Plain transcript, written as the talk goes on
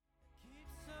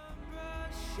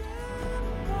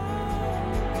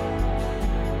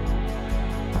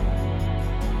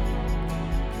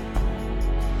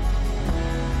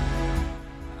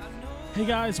Hey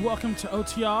guys, welcome to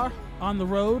OTR on the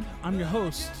road. I'm your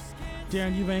host,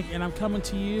 Darren Eubank, and I'm coming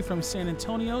to you from San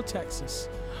Antonio, Texas,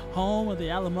 home of the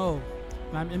Alamo.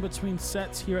 And I'm in between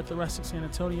sets here at the Rustic San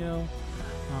Antonio.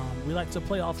 We like to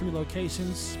play all three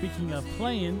locations. Speaking of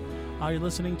playing, you're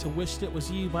listening to Wished It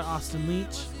Was You by Austin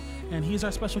Leach, and he's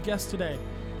our special guest today.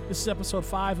 This is episode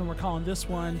 5, and we're calling this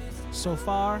one So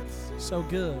Far, So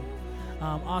Good.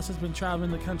 Austin's been traveling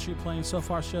the country playing So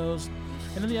Far shows.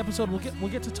 And in the episode, we'll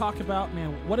get to talk about,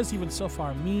 man, what does even So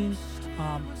Far mean?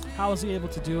 How is he able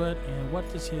to do it? And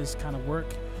what does his kind of work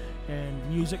and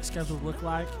music schedule look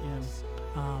like?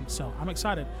 And so I'm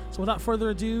excited. So without further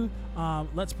ado,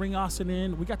 let's bring Austin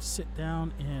in. We got to sit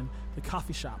down in the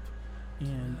coffee shop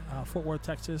in Fort Worth,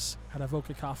 Texas at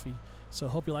Avoca Coffee. So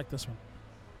hope you like this one.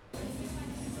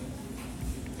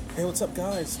 Hey, what's up,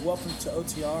 guys? Welcome to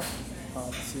OTR.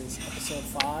 This is episode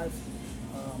 5.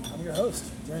 I'm your host,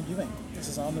 Darren Eubank. This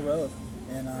is On the Road,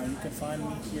 and you can find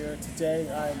me here today.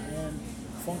 I'm in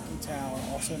Funky Town,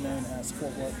 also known as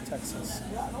Fort Worth, Texas,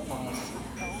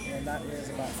 and that is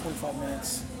about 45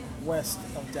 minutes west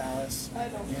of Dallas,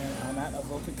 and I'm at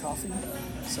Avoca Coffee.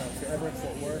 So if you're ever in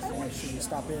Fort Worth, make sure you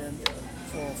stop in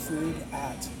for food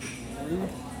at Rude,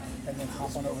 and then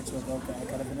hop on over to Avoca. I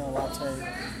got a vanilla latte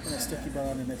and a sticky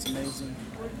bun, and it's amazing.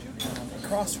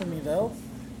 Across from me, though,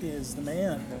 is the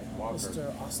man,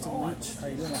 Mr. Austin Leach. How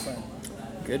you doing, my friend?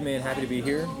 Good, man. Happy to be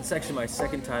here. It's actually my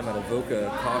second time at Avoca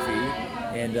Coffee,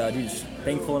 and dude, just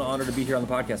thankful and honored to be here on the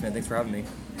podcast, man. Thanks for having me.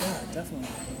 Yeah, definitely.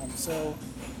 So,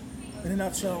 in a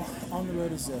nutshell, On the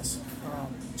Road is this.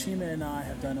 Chima and I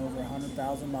have done over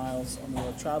 100,000 miles on the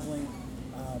road traveling.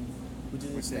 We do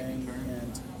this thing,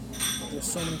 and there's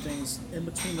so many things in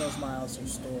between those miles.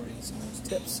 There's stories, and there's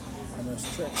tips, and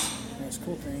there's tricks, and there's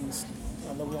cool things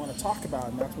that we want to talk about,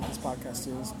 and that's what this podcast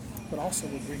is. But also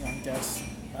we bring on guests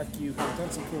like you who have done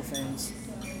some cool things.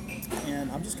 And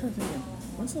I'm just kind of thinking,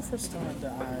 when's the first time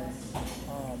that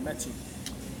I met you?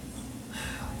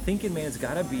 Thinking, man, it's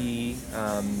got to be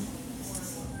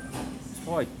it's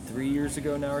probably 3 years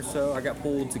ago now or so. I got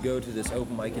pulled to go to this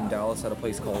open mic in Dallas at a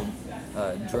place called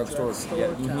Drugstore.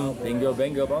 Yeah, Bingo,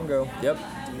 bango, bongo. Yep.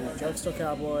 Dude, Drugstore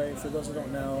Cowboy. For those who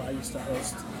don't know, I used to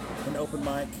host an open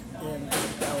mic in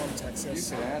Allen,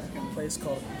 Texas. A place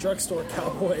called Drugstore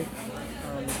Cowboy.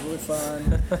 It was really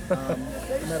fun.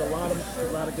 I met a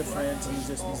lot of good friends and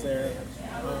musicians there.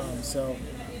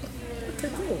 Okay,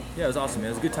 cool. Yeah, it was awesome,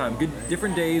 man. It was a good time. Good,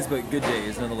 different days, but good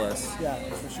days nonetheless. Yeah,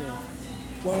 for sure.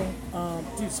 Well,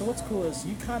 dude, so what's cool is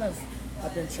you kind of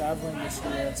have been traveling this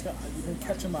year. You've been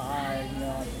catching my eye. You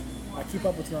know, I keep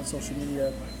up with you on social media,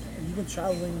 and you've been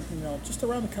traveling, just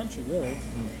around the country, really.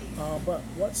 But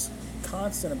what's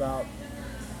constant about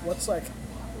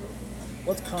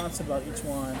each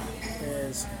one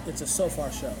is it's a So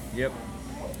Far show. Yep.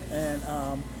 And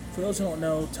for those who don't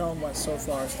know, tell them what So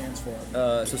Far stands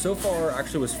for. So Far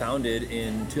actually was founded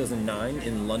in 2009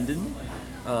 in London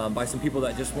by some people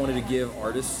that just wanted to give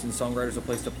artists and songwriters a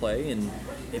place to play, and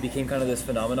it became kind of this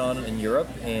phenomenon in Europe,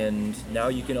 and now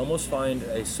you can almost find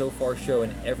a So Far show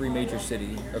in every major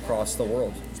city across the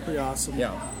world. It's pretty awesome.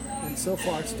 Yeah. And So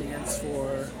Far stands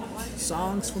for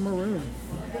Songs from a Room.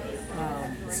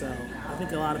 So I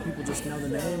think a lot of people just know the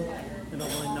name. They don't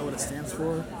really know what it stands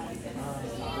for.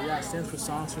 But yeah, it stands for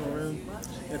Songs from a Room.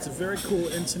 It's a very cool,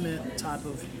 intimate type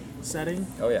of setting.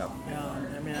 Oh, yeah.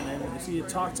 And if you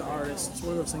talk to artists, it's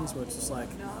one of those things where it's just like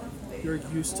you're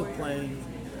used to playing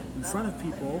in front of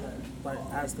people, but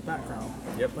as the background.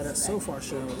 Yep. But at So Far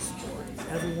shows,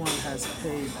 everyone has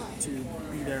paid to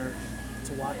be there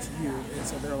to watch you, and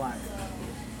so they're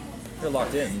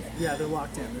locked in. Yeah, they're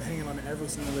locked in. They're hanging on every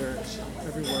single lyric,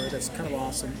 every word. It's kind of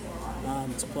awesome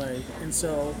to play. And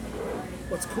so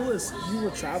what's cool is you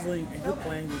were traveling and you're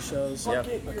playing these shows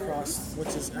across, which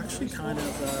is actually kind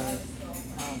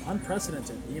of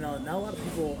unprecedented. Not a lot of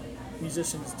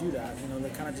musicians do that. They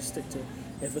kind of just stick to,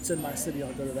 if it's in my city,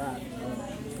 I'll go to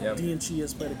that. D&G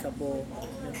has played a couple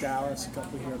in Dallas, a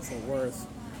couple here in Fort Worth.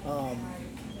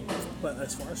 But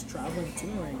as far as traveling,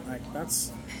 touring,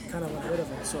 that's kind of unheard of.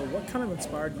 So what kind of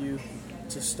inspired you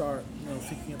to start,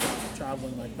 thinking about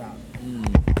traveling like that?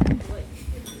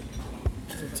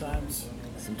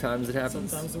 Sometimes it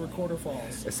happens. Sometimes the recorder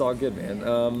falls. It's all good, man.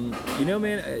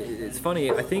 Man, it's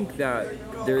funny. I think that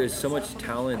there is so much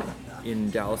talent in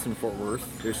Dallas and Fort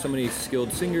Worth. There's so many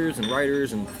skilled singers and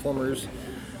writers and performers.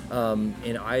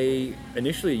 And I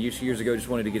initially, years ago, just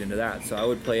wanted to get into that. So I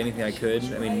would play anything I could.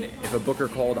 I mean, if a booker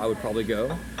called, I would probably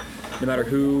go, no matter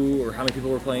who or how many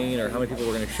people were playing or how many people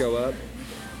were going to show up.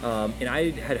 And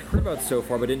I had heard about So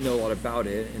Far, but didn't know a lot about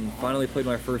it. And finally played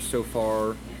my first So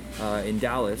Far in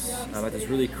Dallas at this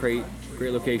really great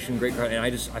location, great crowd, and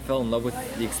I fell in love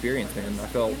with the experience, man. I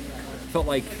felt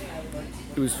like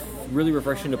it was really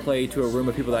refreshing to play to a room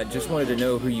of people that just wanted to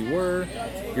know who you were,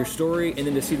 your story, and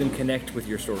then to see them connect with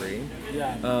your story.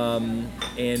 Yeah.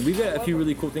 And we've got a few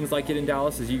really cool things like it in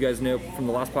Dallas, as you guys know from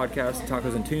the last podcast.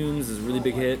 Tacos and Tunes is a really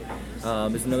big hit.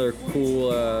 There's another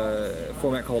cool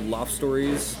format called Loft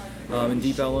Stories in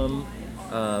Deep Ellum.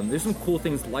 There's some cool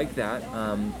things like that,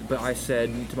 but I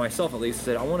said to myself, at least,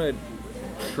 I want to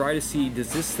try to see,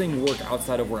 does this thing work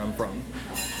outside of where I'm from?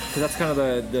 Because that's kind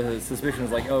of the suspicion,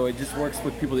 is like, oh, it just works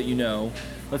with people that you know.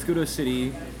 Let's go to a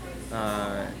city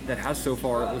that has so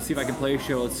far. Let's see if I can play a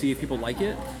show. Let's see if people like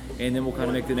it, and then we'll kind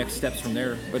of make the next steps from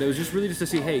there. But it was just really just to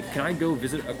see, hey, can I go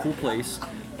visit a cool place,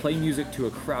 play music to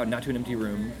a crowd, not to an empty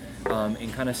room,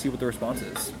 and kind of see what the response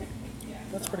is.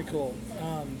 That's pretty cool.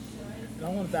 And I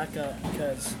want to back up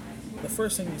because the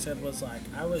first thing you said was like,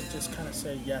 I would just kind of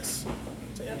say yes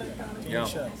to any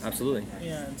show. Absolutely.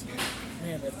 And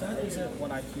man, if that isn't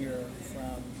what I hear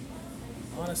from,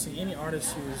 honestly, any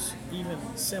artist who's even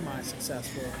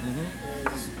semi-successful,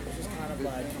 is just kind of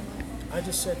like, I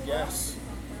just said yes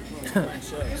to my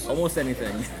shows. Almost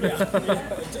anything.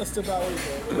 yeah, just about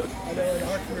anything. I know in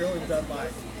our career we've done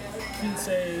like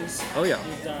quinces. Oh yeah.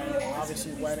 We've done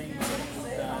obviously weddings.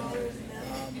 We've done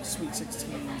sweet 16s.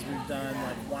 We've done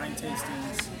like wine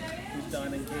tastings. We've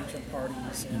done engagement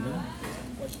parties, and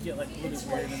like you get like really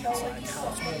weird, and it's like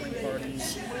housewarming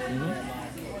parties, and like,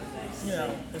 you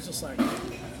know, it's just like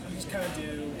you just kind of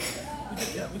do.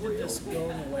 We did this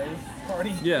going away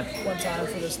party one time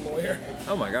for this lawyer.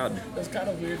 Oh my God. It was kind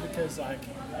of weird because like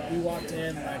we walked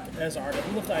in like as artists,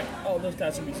 we looked like, oh, those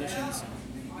guys are musicians,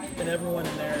 and everyone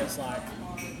in there is like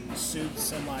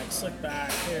suits and like slick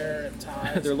back hair and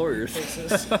ties. They're lawyers.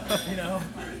 Faces, you know,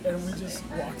 and we just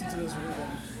walked into this room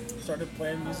and started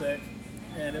playing music,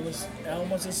 and it was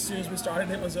almost as soon as we started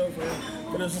it was over,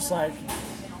 but it was just like,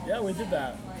 yeah, we did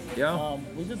that. Yeah.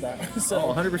 We did that. So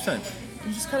 100%.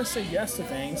 You just kind of say yes to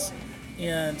things,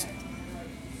 and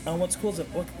what's cool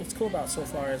about so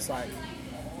far is like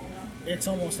it's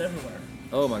almost everywhere.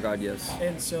 Oh my God, yes.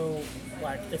 And so,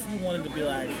 like, if you wanted to be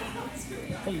like,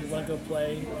 hey, you want to go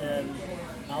play in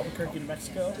Albuquerque, New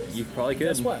Mexico? You probably could.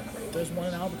 Guess what? There's one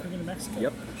in Albuquerque, New Mexico.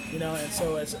 Yep. You know, and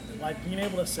so it's like being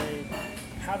able to say,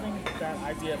 having that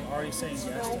idea of already saying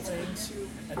yes to things,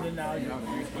 and then now you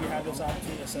have this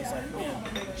opportunity that says like, man,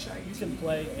 you can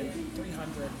play in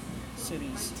 300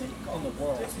 cities in the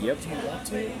world. Yep. Do you want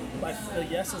to? Like, the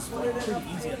yes is like pretty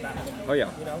easy at that point. Oh yeah.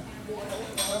 You know?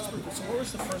 So what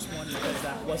was the first one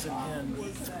that wasn't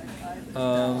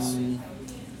in?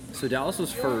 So Dallas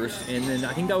was first, and then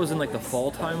I think that was in like the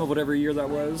fall time of whatever year that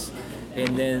was.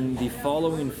 And then the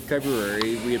following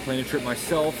February, we had planned a trip,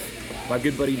 myself, my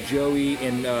good buddy Joey,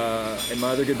 and my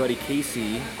other good buddy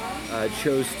Casey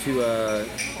chose to,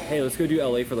 hey, let's go do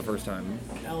LA for the first time.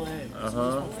 LA.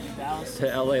 Dallas to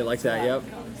LA like that, yep.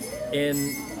 And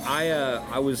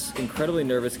I was incredibly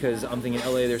nervous because I'm thinking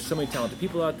LA, there's so many talented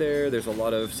people out there, there's a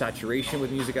lot of saturation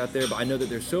with music out there, but I know that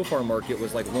their So Far market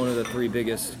was like one of the 3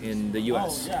 biggest in the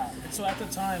US. Oh yeah, so at the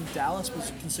time Dallas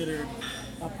was considered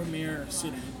a premier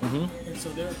city, and so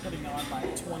they were putting on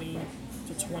like 20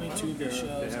 to 22 big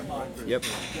shows a month. Yep.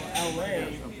 Well, LA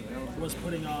was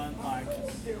putting on like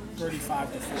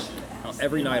 35 to 40.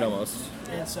 Every night almost.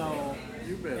 And so,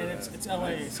 and it's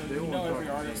LA, so you know every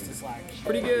artist is like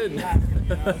pretty good. You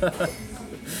know?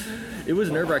 It was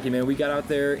nerve-wracking, man. We got out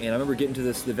there, and I remember getting to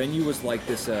this. The venue was like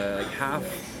this, like half,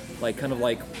 like kind of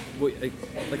like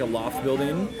a loft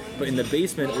building, but in the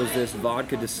basement was this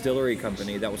vodka distillery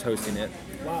company that was hosting it.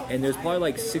 Wow. And there's probably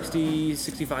like 60,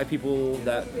 65 people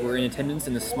that were in attendance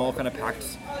in this small kind of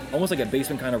packed, almost like a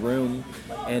basement kind of room.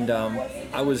 And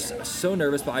I was so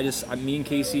nervous, but me and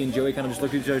Casey and Joey kind of just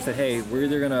looked at each other and said, hey, we're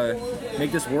either going to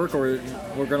make this work or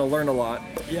we're going to learn a lot.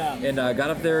 Yeah. And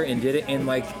got up there and did it. And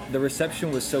like the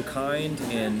reception was so kind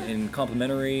and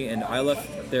complimentary. And I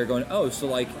left there going, oh, so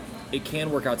like it can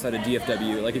work outside of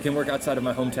DFW. Like it can work outside of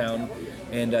my hometown.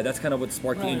 And that's kind of what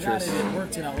sparked the interest. It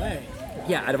worked in LA.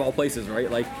 Yeah, out of all places,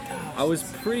 right? Like, I was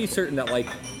pretty certain that like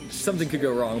something could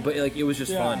go wrong, but like it was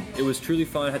just fun. It was truly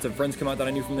fun. I had some friends come out that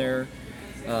I knew from there,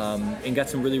 and got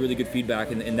some really, really good feedback,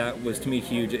 and that was to me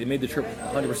huge. It made the trip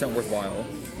 100% worthwhile.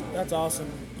 That's awesome.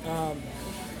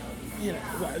 You know,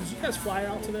 did you guys fly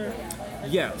out to there?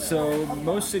 Yeah. So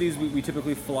most cities we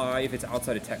typically fly if it's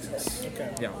outside of Texas.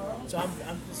 Okay. Yeah. So I'm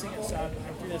thinking, so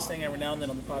I do this thing every now and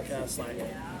then on the podcast. Like,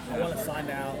 I want to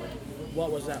find out what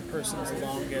was that person's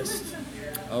longest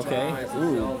Okay. drive.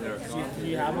 Ooh. Do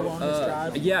you have a longest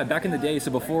drive? Yeah, back in the day, so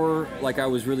before like I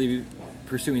was really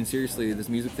pursuing seriously this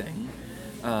music thing,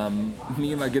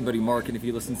 Me and my good buddy Mark, and if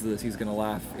he listens to this, he's gonna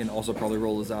laugh and also probably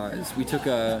roll his eyes. We took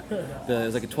it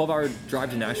was like a 12-hour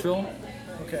drive to Nashville.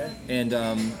 Okay. And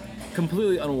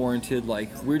completely unwarranted. Like,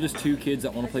 we're just two kids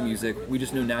that want to play music. We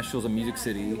just know Nashville's a music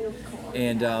city.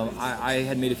 And I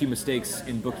had made a few mistakes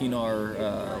in booking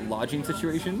our lodging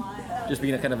situation. Just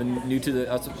being kind of new to the...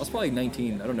 I was probably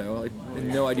 19. I don't know. I had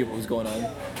no idea what was going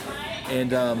on.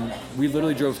 And we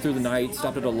literally drove through the night,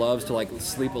 stopped at a Love's to, like,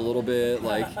 sleep a little bit.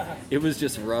 Like, it was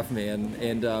just rough, man.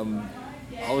 And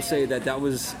I would say that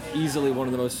was easily one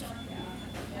of the most...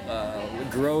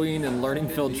 growing and learning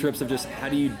filled trips of just how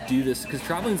do you do this, because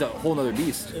traveling's a whole nother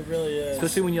beast. It really is.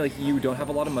 Especially when you don't have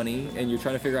a lot of money and you're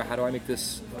trying to figure out how do I make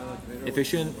this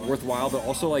efficient, worthwhile, but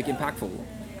also like impactful.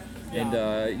 And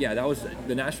that was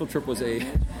the Nashville trip was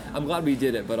I'm glad we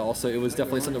did it, but also it was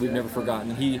definitely something we've never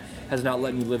forgotten. He has not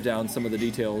let me live down some of the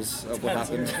details of what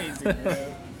happened.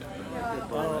 Amazing,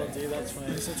 oh, dude, that's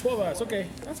funny. So 12 hours, okay,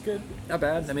 that's good. Not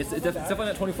bad. I mean, it's definitely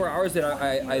not 24 hours.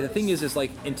 That the thing is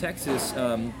like in Texas,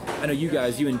 I know you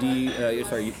guys, you and D,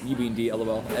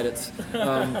 LOL, edits.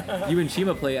 You and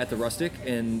Chima play at the Rustic,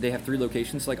 and they have 3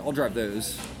 locations. So, like, I'll drive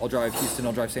those. I'll drive Houston,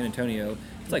 I'll drive San Antonio.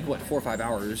 It's like, what, 4 or 5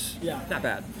 hours? Yeah. Not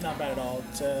bad. Not bad at all.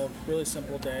 It's a really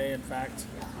simple day. In fact,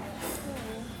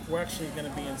 we're actually going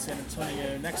to be in San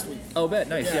Antonio next week. Oh, bet.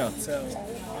 Nice, yeah. So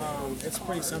it's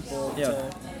pretty simple. Yeah.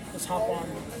 To just hop on,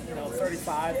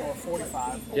 35 or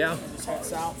 45. Yeah. And just head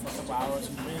south for a couple hours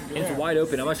and It's wide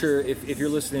open. I'm not sure if you're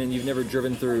listening and you've never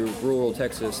driven through rural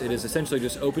Texas. It is essentially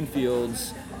just open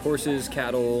fields, horses,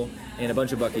 cattle, and a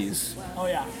bunch of buckies. Oh,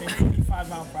 yeah.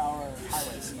 55-mile-per-hour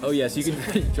highways. Oh, yes. You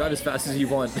can drive as fast as you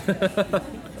want.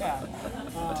 Yeah.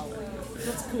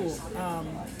 That's cool.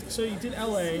 So you did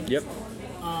LA. Yep.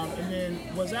 And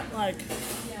then was that like,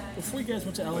 before you guys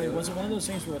went to LA, was it one of those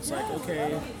things where it's like,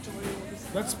 okay,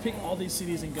 let's pick all these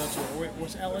cities and go to it? Or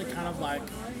was LA kind of like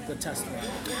the testament?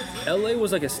 LA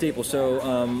was like a staple. So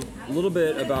a little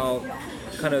bit about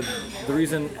kind of the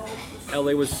reason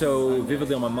LA was so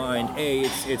vividly on my mind.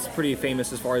 It's pretty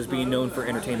famous as far as being known for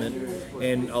entertainment,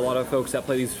 and a lot of folks that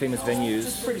play these famous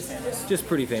venues. Just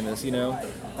pretty famous,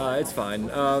 it's fine.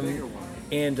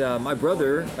 And my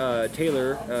brother,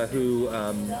 Taylor, who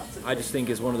I just think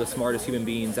is one of the smartest human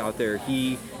beings out there,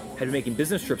 he had been making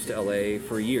business trips to LA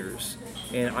for years.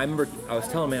 And I remember I was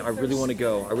telling him, man, I really want to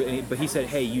go. But he said,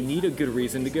 hey, you need a good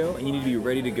reason to go, and you need to be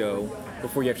ready to go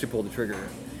before you actually pull the trigger.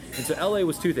 And so LA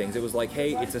was 2 things. It was like,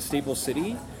 hey, it's a staple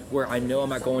city where I know I'm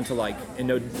not going to, like, and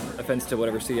no offense to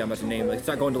whatever city I'm about to name, like, it's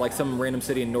not going to like some random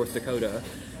city in North Dakota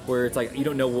where it's like you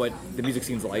don't know what the music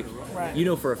scene's like. Right. You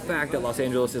know for a fact that Los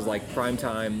Angeles is like prime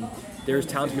time. There's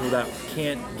townspeople that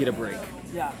can't get a break.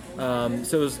 Yeah.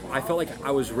 I felt like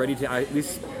I was ready to at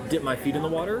least dip my feet in the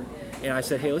water, and I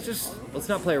said, hey, let's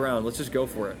not play around. Let's just go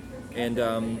for it. And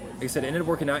like I said, it ended up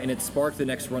working out, and it sparked the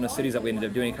next run of cities that we ended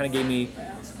up doing. It kind of gave me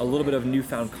a little bit of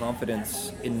newfound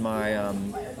confidence in my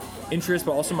interest,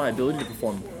 but also my ability to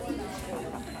perform.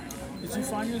 Did you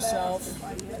find yourself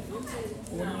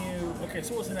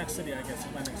so what's the next city, I guess,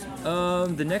 my next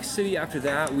one? The next city after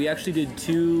that, we actually did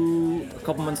 2 a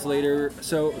couple months later.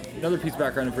 So another piece of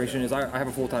background information is I have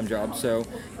a full-time job, so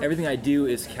everything I do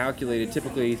is calculated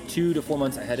typically 2 to 4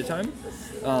 months ahead of time.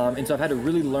 And so I've had to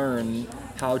really learn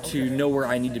how to know where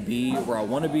I need to be, where I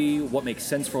want to be, what makes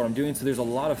sense for what I'm doing. So there's a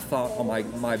lot of thought on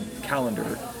my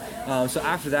calendar. So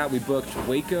after that, we booked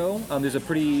Waco. There's a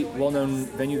pretty well-known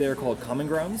venue there called Common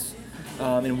Grounds.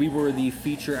 And we were the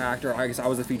feature act, or I guess I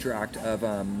was the feature act of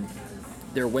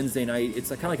their Wednesday night. It's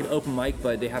kind of like an open mic,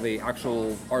 but they have a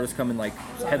actual artist come and like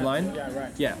headline. Yeah,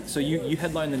 right. Yeah, so you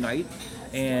headline the night,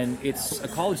 and it's a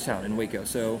college town in Waco.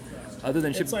 So other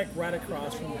than it's like right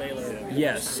across from Baylor.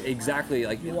 Yes, exactly.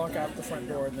 Like you walk out the front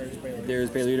door and there's Baylor. There's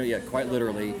Baylor, yeah, quite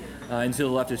literally. And to the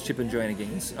left is Chip and Joanna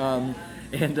Gaines.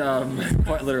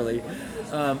 Quite literally.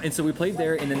 And so we played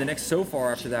there, and then the next so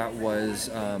far after that was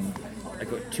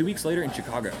 2 weeks later in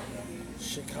Chicago.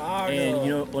 And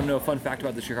want to know a fun fact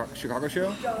about the Chicago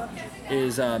show?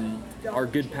 Is our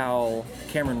good pal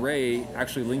Cameron Ray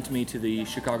actually linked me to the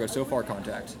Chicago So Far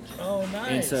contact. Oh,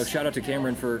 nice. And so shout out to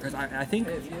Cameron because I think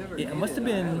it must have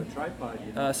been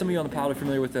some of you on the pod are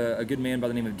familiar with a good man by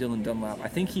the name of Dylan Dunlap. I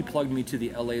think he plugged me to the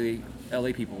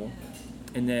LA people,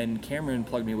 and then Cameron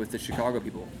plugged me with the Chicago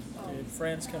people. Dude,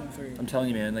 friends coming through. I'm telling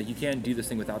you, man, like you can't do this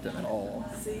thing without them at all.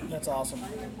 That's awesome.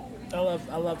 I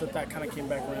love that kind of came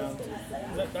back around.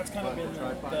 That's kind of been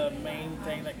the main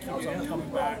thing that keeps on coming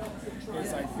back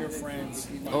is like your friends.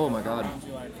 Oh my God.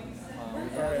 You like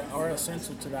are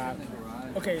essential to that.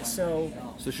 Okay, so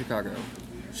Chicago. All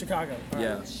right.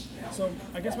 Yeah. So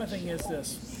I guess my thing is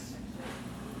this.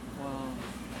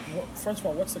 first of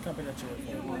all, what's the company that you work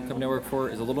for? The company I work for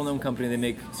is a little known company. They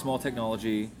make small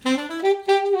technology.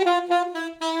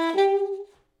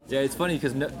 Yeah, it's funny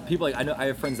because people like I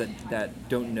have friends that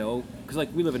don't know, because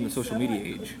like we live in the social media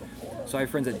age, so I have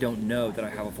friends that don't know that I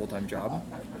have a full-time job,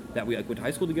 that we like went to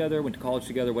high school together, went to college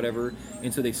together, whatever,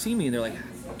 and so they see me and they're like,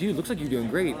 dude, looks like you're doing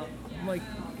great. I'm like,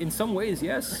 in some ways,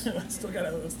 yes. still got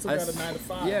a 9 to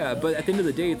 5. Yeah, but at the end of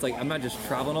the day, it's like I'm not just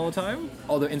traveling all the time,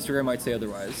 although Instagram might say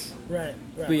otherwise. Right.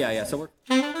 But yeah. So we're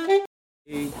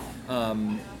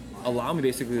allow me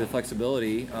basically the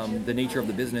flexibility. The nature of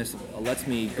the business lets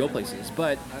me go places,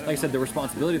 but like I said, the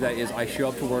responsibility of that is I show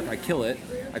up to work, I kill it,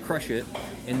 I crush it,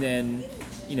 and then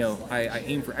I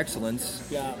aim for excellence.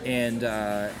 Yeah. And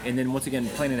then once again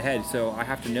planning ahead. So I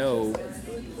have to know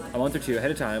a month or two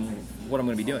ahead of time what I'm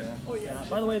going to be doing. Yeah.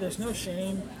 By the way, there's no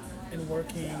shame in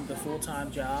working the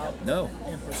full-time job. No.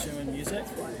 And pursuing music.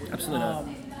 Absolutely not.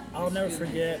 I'll never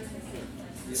forget.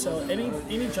 So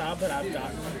any job that I've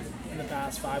gotten in the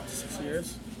past 5 to 6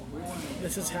 years,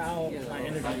 this is how my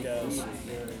interview goes.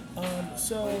 What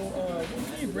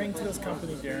can you bring to this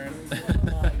company, Darren?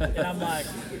 And I'm like,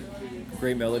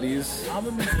 great melodies. I'm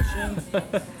a musician,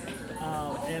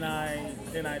 and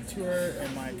I tour,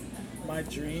 and my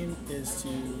dream is to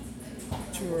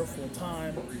tour full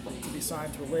time, to be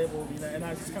signed to a label, and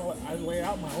I just kind of I lay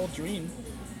out my whole dream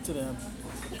to them,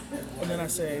 and then I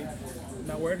say,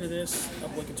 now where does this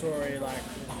obligatory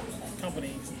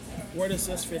company, where does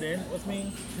this fit in with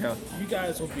me? Yeah. You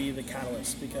guys will be the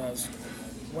catalyst, because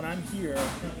when I'm here,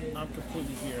 I'm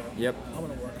completely here. Yep. I'm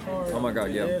gonna work hard. Oh my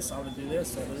God, yeah. I'm gonna do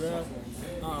this.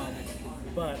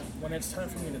 But when it's time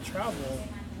for me to travel,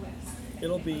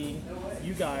 it'll be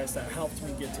you guys that helped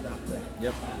me get to that point.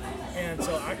 Yep. And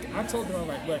so I told them, I'm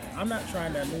like, look, I'm not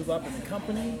trying to move up in the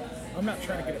company. I'm not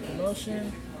trying to get a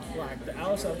promotion. Like the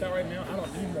hours I've got right now, I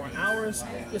don't need more hours.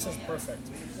 This is perfect.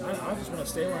 I just want to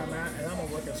stay where I'm at, and I'm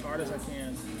gonna work as hard as I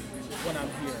can when I'm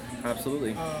here.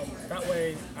 Absolutely. That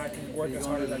way, I can work as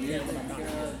hard as I can when I'm not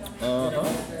here. Uh-huh.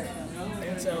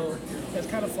 And so it's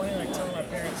kind of funny, like telling my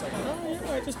parents, like, oh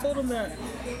yeah, I just told them that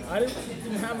I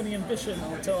didn't have any ambition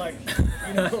until like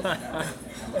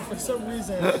but for some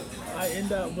reason I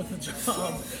end up with a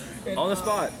job. And, On the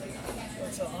spot.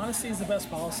 So honesty is the best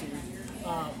policy.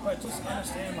 But just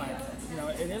understand,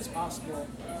 it is possible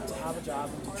to have a job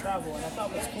and to travel. And I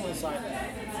thought what's cool is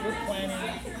you're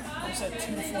planning, you said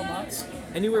 2 to 4 months.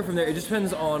 Anywhere from there. It just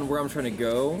depends on where I'm trying to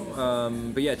go.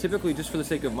 But yeah, typically just for the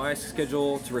sake of my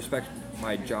schedule, to respect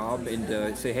my job and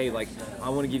to say, hey, I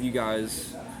want to give you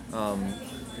guys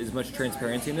as much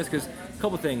transparency in this, because a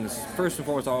couple things. First and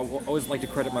foremost, I always like to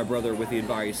credit my brother with the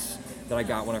advice that I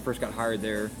got when I first got hired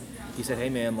there. He said, hey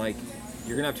man,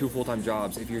 you're gonna have 2 full-time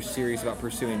jobs if you're serious about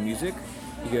pursuing music.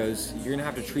 He goes, you're gonna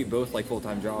have to treat both like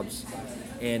full-time jobs.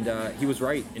 And he was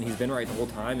right, and he's been right the whole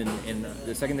time. And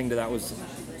the second thing to that was,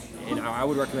 and I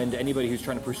would recommend to anybody who's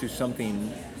trying to pursue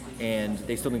something and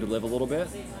they still need to live a little bit,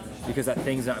 because that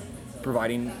thing's not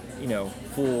providing,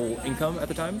 full income at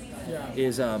the time,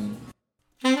 is I'm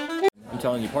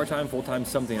telling you, part-time, full-time,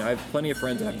 something. I have plenty of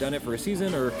friends that have done it for a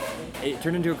season, or it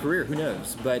turned into a career, who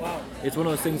knows? But it's one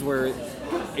of those things where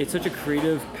it's such a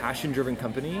creative, passion-driven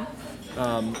company.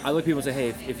 I look at people and say,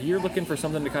 hey, if you're looking for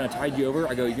something to kind of tide you over,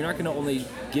 I go, you're not going to only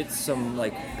get some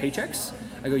paychecks.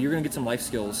 I go, you're going to get some life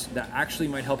skills that actually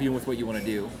might help you with what you want to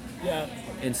do. Yeah.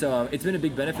 And so it's been a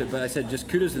big benefit, but I said just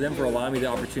kudos to them for allowing me the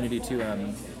opportunity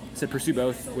to pursue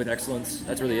both with excellence.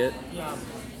 That's really it. Yeah.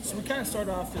 So we kind of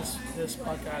started off this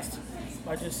podcast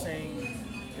by just saying,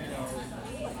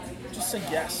 just say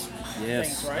yes.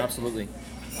 Yes, things, right? Absolutely.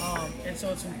 And so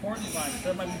it's important,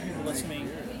 there might be people listening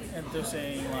and they're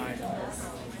saying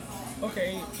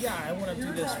okay, yeah, I want to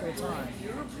do this full time.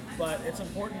 But it's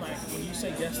important, when you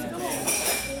say yes to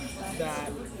things,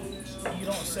 that you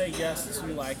don't say yes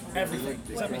to everything.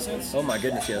 Does that make sense? Oh my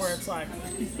goodness, yes. Where it's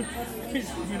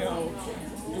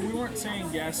we weren't saying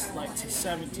yes to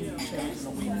 17 shows in a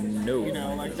week.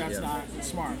 No. That's not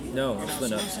smart. No, absolutely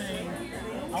so not. We're saying,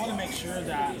 I want to make sure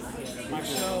that my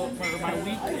show, or my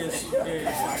week is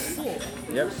full.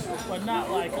 Yep. But not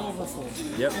over full.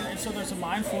 Yep. And so there's a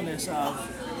mindfulness of,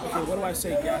 okay, what do I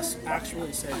say yes,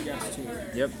 actually say yes to?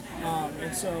 Yep.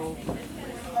 And so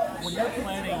when you're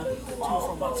planning 2 or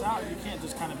 4 months out, you can't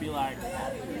just kind of be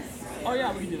oh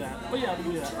yeah, we can do that. Oh yeah, we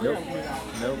can do that. Oh Nope. yeah, we can do that.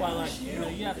 Nope.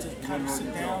 But you have to kind of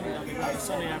sit down, maybe on a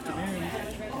Sunday afternoon,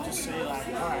 and just say all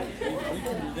right, we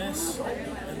can do this,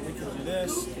 and we can do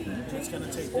this, and it's going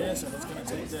to take this, and it's going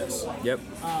to take this. Yep.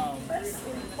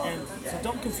 And so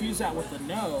don't confuse that with a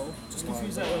no. Just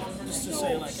confuse that with just to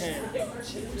say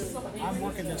hey, I'm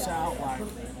working this out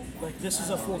like this is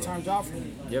a full-time job for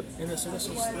me. Yep. And this is a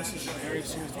very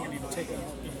serious thing I need to take.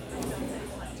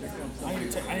 I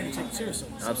need to take it seriously.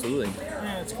 Absolutely.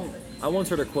 Yeah, it's cool. I once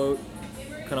heard a quote,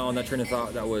 kind of on that train of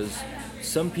thought, that was,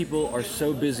 "Some people are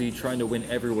so busy trying to win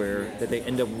everywhere that they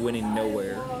end up winning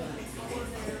nowhere."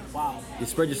 Wow. You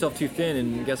spread yourself too thin,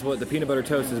 and guess what? The peanut butter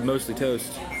toast is mostly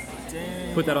toast.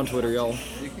 Dang. Put that on Twitter, y'all.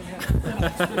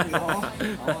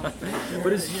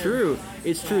 But it's true.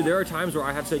 It's true. There are times where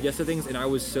I have said yes to things, and I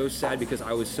was so sad because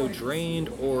I was so drained,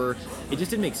 or it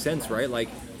just didn't make sense, right? Like,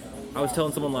 I was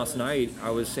telling someone last night,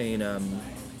 I was saying,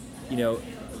 you know,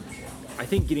 I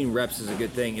think getting reps is a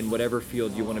good thing in whatever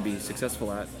field you want to be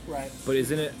successful at. Right. But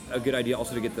isn't it a good idea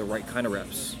also to get the right kind of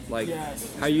reps? Like, Yes.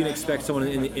 how are you going to expect someone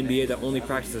in the NBA that only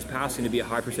practices passing to be a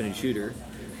high percentage shooter?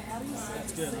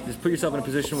 That's good. Just put yourself in a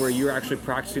position where you're actually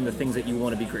practicing the things that you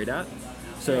want to be great at.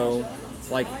 So,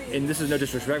 like, and this is no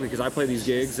disrespect because I play these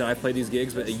gigs and I play these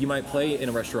gigs, but you might play in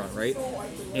a restaurant, right?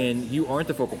 And you aren't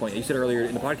the focal point. You said earlier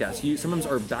in the podcast, you sometimes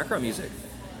are background music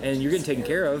and you're getting taken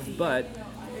care of, but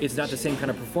it's not the same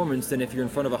kind of performance than if you're in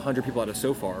front of 100 people at a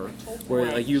SoFar,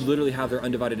 where like you literally have their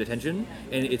undivided attention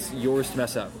and it's yours to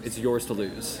mess up, it's yours to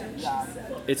lose. Yeah.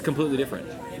 It's completely different.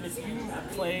 And if you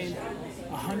played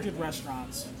 100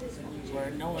 restaurants where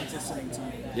no one's listening to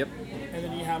you, Yep. and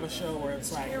then you have a show where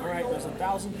it's like, all right, there's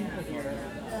 1,000 people here,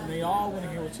 and they all want to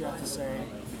hear what you have to say.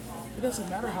 It doesn't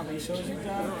matter how many shows you've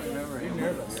done, you're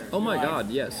nervous. Oh my Like, God,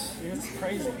 yes. It's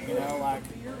crazy, you know, like,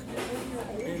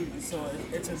 and so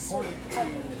it's important to,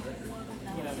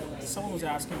 you know, someone was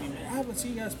asking me, I haven't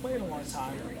seen you guys play in a long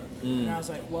time. And I was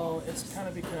like, well, it's kind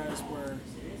of because we're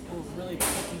really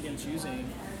picking and choosing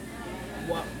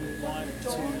what we want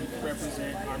to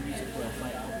represent our music with.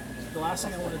 Like, the last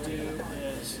thing I want to do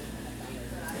is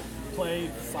play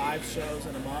 5 shows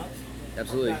in a month.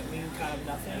 Absolutely. That mean kind of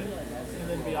nothing, and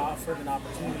then be offered an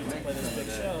opportunity to play this big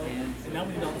show. And now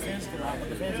we know the fans come out, but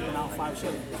the fans have been out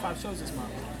 5 shows this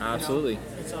month. Absolutely. You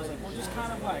know? And so I was like, we're just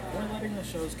kind of like, we're letting the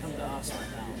shows come to us right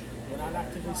now. We're not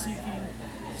actively seeking,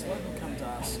 just letting them come to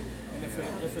us. And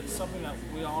if it's something that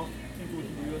we all think we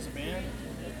can do as a band,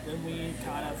 then we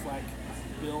kind of like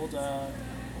build a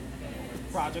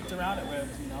project around it with,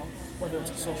 you know, whether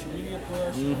it's a social media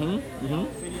push, or, you know,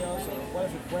 videos, or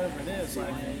whatever it is.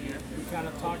 Like, we kind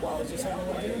of talk about, is this something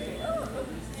we want to do?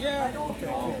 Yeah, okay,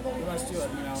 cool. Well, let's do it,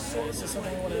 you know. So is this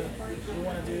something we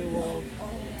want to do? Well,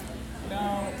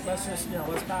 no, let's just, you know,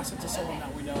 let's pass it to someone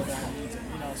that we know that needs it,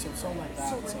 you know, so something like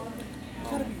that. So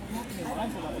you have to be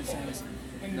mindful about these things.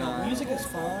 And, you know, music is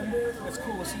fun, it's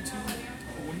cool to listen to.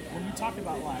 When you talk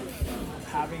about like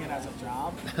having it as a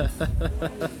job,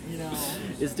 you know,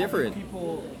 It's different.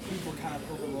 People kind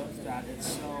of overlook that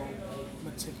it's so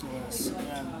meticulous.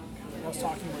 And I was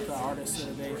talking with the artist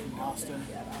the other day from Austin,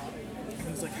 and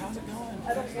he's like, "How's it going?"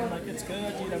 I'm like, "It's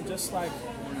good, dude. I'm just like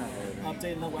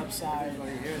updating the website,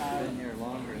 and I'm,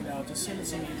 you know, just sending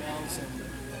some emails and,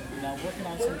 you know, working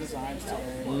on some designs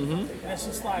today." And it's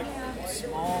just like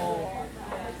small,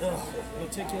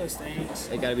 meticulous things.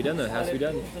 It gotta be done though, it has to be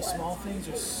done. The small things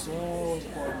are so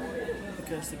important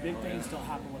because the big things don't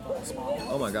happen without the small.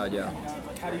 Oh my God, yeah. You know,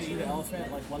 like how do you eat an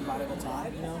elephant, like one bite at a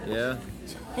time, you know? Yeah.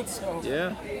 So,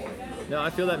 Yeah. No, I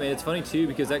feel that, man. It's funny too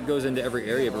because that goes into every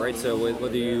area of it, right? So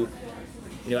whether you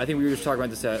know, I think we were just talking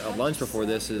about this at lunch before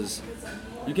this, is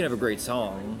you can have a great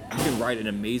song, you can write an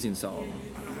amazing song,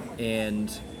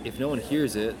 and if no one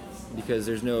hears it because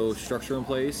there's no structure in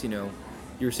place, you know,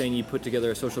 you were saying you put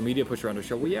together a social media push around a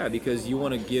show. Well, yeah, because you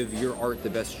want to give your art the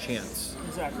best chance.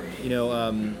 exactly. You know,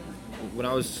 when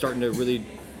I was starting to really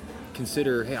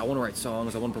consider, hey, I want to write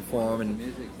songs, I want to perform, and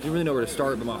didn't really know where to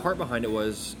start, but my heart behind it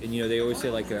was, and you know, they always say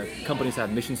like companies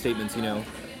have mission statements, you know,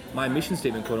 my mission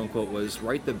statement, quote unquote, was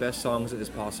write the best songs as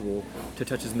possible to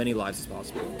touch as many lives as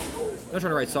possible. I'm not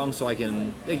trying to write songs so I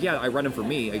can, like, yeah, I write them for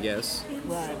me, I guess,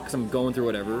 Right. because I'm going through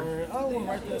whatever. Or, I want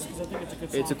to write this because I think it's a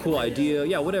good song. It's a cool idea,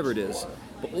 yeah, whatever it is.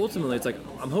 But ultimately, it's like,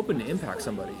 I'm hoping to impact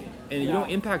somebody. And you don't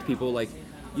impact people like,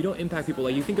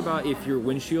 you think about if your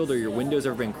windshield or your window's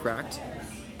ever been cracked,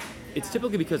 it's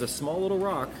typically because a small little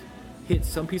rock hit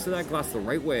some piece of that glass the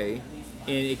right way,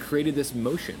 and it created this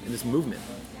motion and this movement.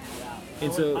 And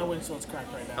My so, windshield's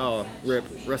cracked right now. oh, rip,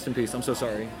 rest in peace, I'm so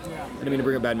sorry. Yeah. I didn't mean to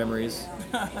bring up bad memories.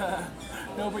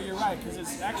 No, but you're right, because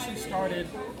it's actually started,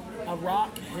 a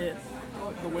rock hit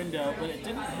the window, but it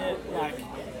didn't hit like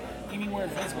anywhere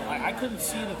visible. I couldn't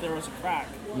see that there was a crack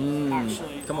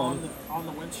actually come on. on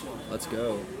the windshield. Let's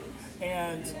go.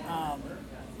 And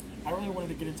I really wanted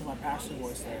to get into my passion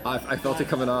voice there. I felt it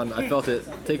coming on, I felt it.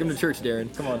 Take him to church,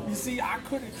 Darren, come on. You see, I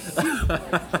couldn't see.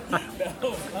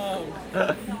 No,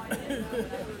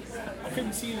 I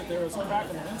couldn't see that there was a crack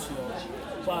in the windshield.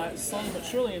 But slowly but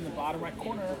surely, in the bottom right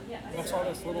corner, I saw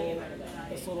this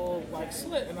little like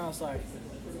slit, and I was like,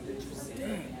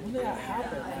 "Dang, when did that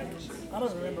happen?" Like, I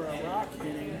don't remember a rock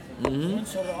hitting the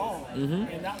windshield at all,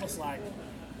 and that was like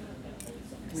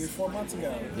 3 or 4 months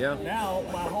ago. Yeah. Now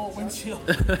my whole windshield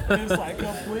is like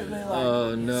completely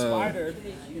like spidered.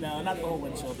 You know, not the whole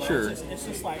windshield, but Sure. it's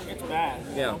just like it's bad.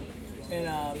 You Yeah. know?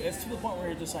 And it's to the point where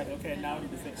you're just like, okay, now I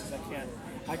need to fix this.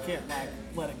 I can't like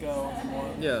let it go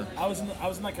anymore. Yeah. I was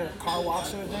in like a car wash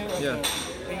the other day. Like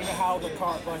Yeah. and you know how the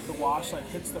car, like the wash, like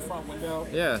hits the front window.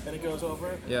 Yeah. And it goes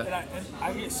over. Yeah. And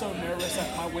I get so nervous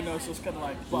that my window's just gonna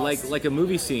like bust. Like a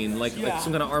movie scene, like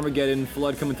some kind of Armageddon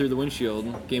flood coming through the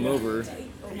windshield. Game over.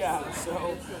 Yeah.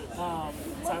 So I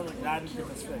was like, I need to get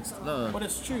this fixed. But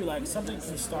it's true. Like something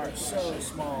can start so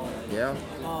small. Yeah.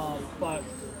 But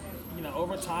you know,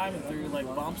 over time and through like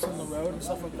bumps in the road and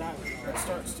stuff like that, it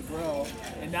starts to grow,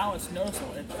 and now it's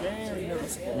noticeable. It's very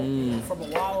noticeable from a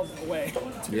while away.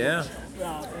 Yeah.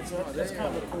 It's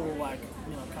kind of a cool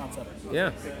concept.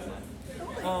 Yeah.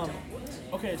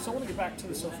 Okay, so I want to get back to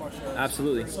the So Far show.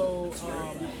 Absolutely. So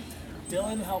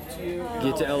Dylan helped you in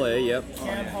Get to LA, yep.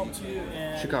 Cam helped you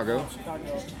in Chicago.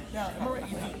 Yeah, am I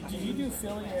right? Did you do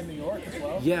Philly and New York as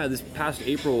well? Yeah, this past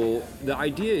April, the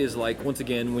idea is like, once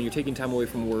again, when you're taking time away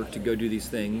from work to go do these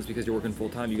things because you're working full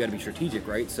time, you got to be strategic,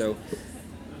 right? So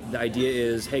the idea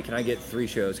is, hey, can I get 3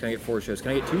 shows? Can I get 4 shows?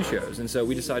 Can I get 2 shows? And so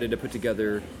we decided to put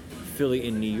together Philly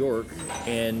and New York,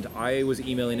 and I was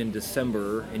emailing in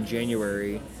December and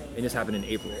January, and this happened in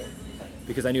April.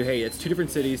 Because I knew, hey, it's 2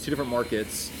 different cities, 2 different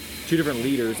markets, 2 different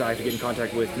leaders that I have to get in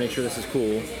contact with to make sure this is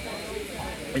cool.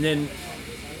 And then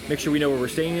make sure we know where we're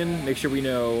staying in, make sure we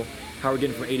know how we're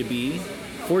getting from A to B.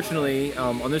 Fortunately,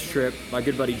 on this trip, my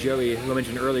good buddy Joey, who I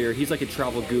mentioned earlier, he's like a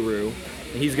travel guru,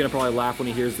 and he's gonna probably laugh when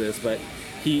he hears this, but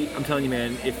I'm telling you,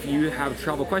 man, if you have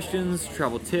travel questions,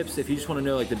 travel tips, if you just wanna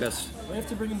know like the best, we have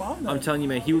to bring him on. I'm telling you,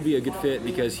 man, he would be a good fit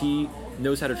because he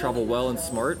knows how to travel well and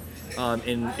smart,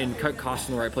 and cut costs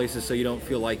in the right places so you don't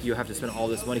feel like you have to spend all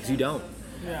this money, because you don't.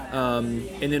 Yeah.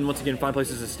 And then once again, find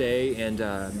places to stay,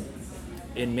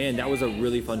 and man, that was a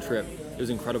really fun trip. It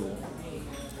was incredible.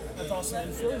 That's awesome.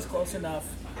 And Philly's close enough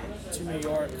to New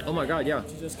York. Oh my God, yeah.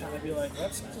 To just kind of be like,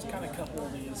 let's just kind of couple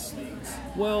these leagues.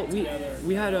 Well, together.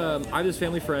 we had I have this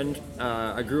family friend.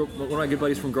 I grew up, one of my good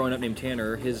buddies from growing up named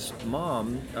Tanner. His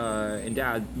mom and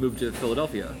dad moved to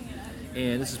Philadelphia,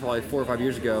 and this is probably 4 or 5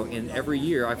 years ago. And every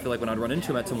year, I feel like when I'd run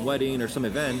into him at some wedding or some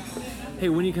event, hey,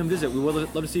 when you come visit, we would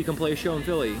love to see you come play a show in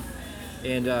Philly.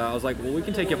 And I was like, well, we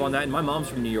can take you up on that. And my mom's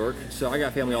from New York, so I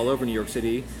got family all over New York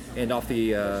City and off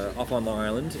on Long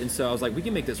Island. And so I was like, we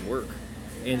can make this work.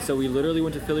 And so we literally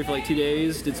went to Philly for like 2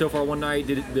 days, did So Far one night,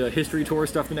 did the history tour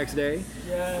stuff the next day.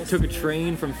 Yes, took a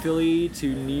train from Philly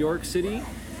to New York City,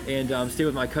 and stayed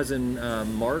with my cousin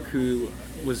Mark, who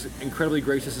was incredibly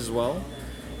gracious as well.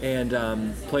 And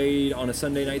played on a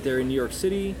Sunday night there in New York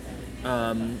City.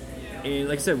 And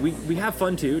like I said, we have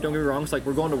fun too, don't get me wrong. It's like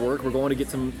we're going to work, we're going to get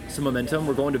some momentum,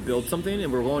 we're going to build something,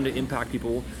 and we're going to impact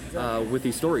people with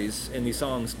these stories and these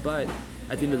songs. But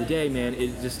at the end of the day, man,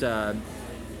 it just, like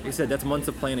I said, that's months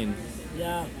of planning.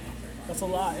 Yeah, that's a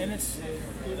lot. And it's,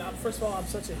 first of all, I'm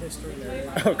such a history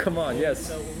nerd. Oh, come on, yes.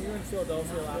 So when we were in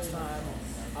Philadelphia last time,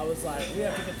 I was like, we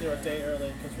have to get there a day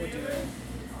early because we're doing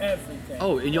everything.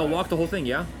 Oh, and y'all walked the whole thing,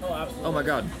 yeah? Oh, absolutely. Oh my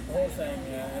God. The whole thing,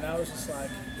 yeah. And I was just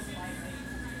like,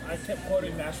 I kept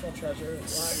quoting National Treasure.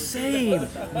 Same.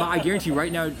 But I guarantee you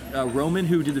right now, Roman,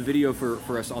 who did the video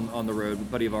for us on the road, a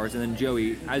buddy of ours, and then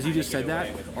Joey, as you just said that,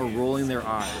 are rolling their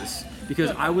eyes.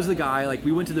 Because I was the guy, like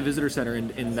we went to the visitor center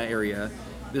in that area.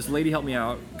 This lady helped me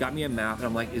out, got me a map, and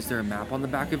I'm like, is there a map on the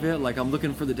back of it? Like I'm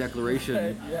looking for the Declaration.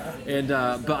 Okay, yeah. And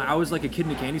but I was like a kid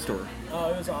in a candy store.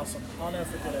 Oh, it was awesome. I'll never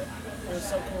forget it. It was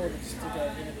so cool just to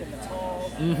go in the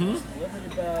tall, the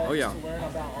Liberty Bell, Oh, yeah. to learn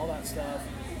about all that stuff.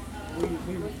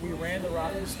 We ran the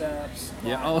Rocky Steps.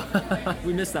 Yeah. Oh,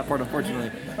 we missed that part,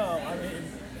 unfortunately. No, I mean,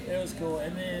 it was cool.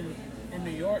 And then in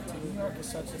New York, New York is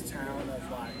such a town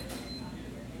of like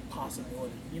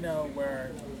possibility. You know,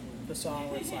 where the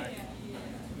song was like,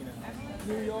 you know,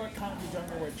 New York, concrete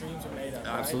jungle where dreams are made of.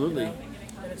 Absolutely. Right?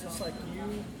 You know? And it's just like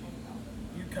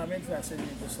you come into that city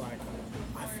and you're just like,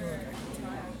 I feel like I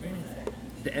can do anything.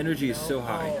 The energy is so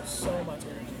high. Oh, so much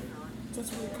energy. So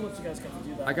it's really cool that you guys get to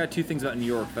do that. I got 2 things about New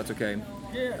York, if that's okay.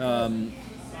 Yeah.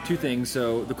 2 things.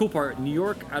 So the cool part, New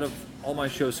York, out of all my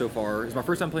shows so far, is my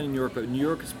first time playing in New York, but New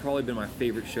York has probably been my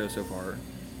favorite show so far.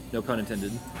 No pun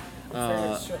intended.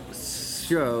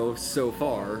 Show so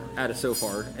far, at a so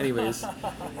far. Anyways,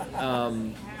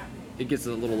 it gets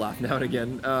a little laugh now and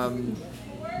again.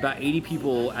 About 80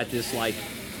 people at this like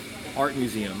art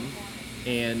museum,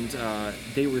 and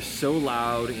they were so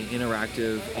loud and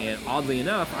interactive. And oddly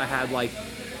enough, I had like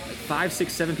 5,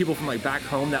 6, 7 people from like back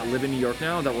home that live in New York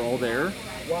now that were all there.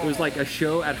 Wow. It was like a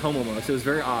show at home almost. It was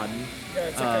very odd.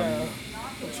 Yeah,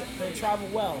 it's like they travel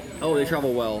well. Oh, they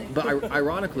travel well. But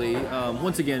ironically,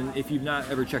 once again, if you've not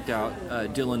ever checked out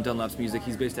Dylan Dunlap's music,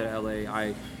 he's based out of LA.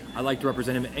 I like to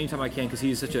represent him anytime I can because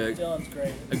he's such Dylan's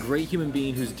great. a great human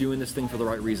being who's doing this thing for the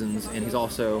right reasons, and he's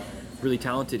also really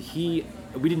talented. We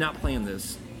did not plan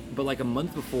this, but like a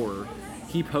month before,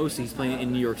 he posted he's playing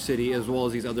in New York City as well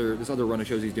as this other run of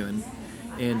shows he's doing.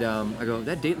 And I go,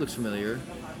 that date looks familiar.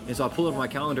 And so I pull up my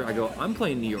calendar, I go, I'm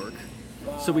playing New York.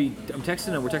 So I'm texting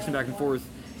him, we're texting back and forth,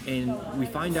 and we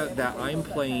find out that I'm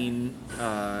playing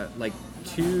like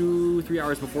 2-3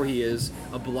 hours before he is,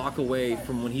 a block away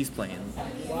from when he's playing.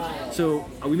 Wow. So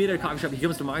we meet at a coffee shop, he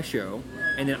comes to my show,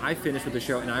 and then I finish with the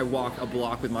show, and I walk a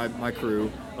block with my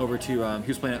crew over to, he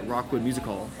was playing at Rockwood Music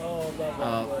Hall. Oh, love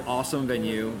Rockwood. Awesome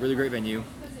venue, really great venue.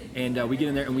 And we get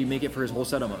in there and we make it for his whole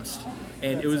set almost.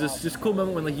 And it was just a cool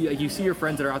moment when like you see your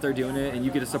friends that are out there doing it and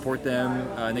you get to support them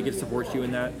and they get to support you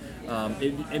in that.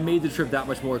 It made the trip that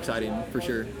much more exciting for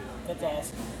sure. That's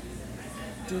awesome.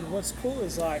 Dude, what's cool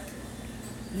is like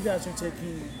you guys are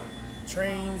taking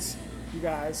trains, you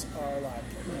guys are like,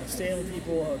 staying with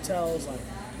people, hotels, like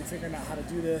you're figuring out how to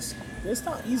do this. It's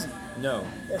not easy. No.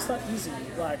 It's not easy.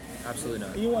 Like Absolutely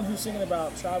not. anyone who's thinking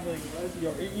about traveling,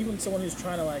 even someone who's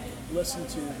trying to like listen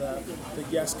to the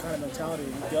yes kind of mentality,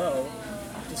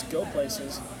 just go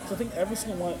places. So I think every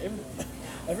single one,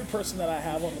 every person that I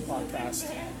have on the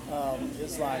podcast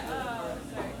is like,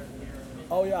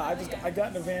 oh yeah, I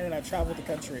got in a van and I traveled the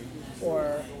country,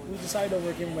 or we decided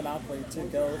over a game of Monopoly to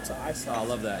go to Iceland. Oh, I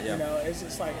love that. Yeah. It's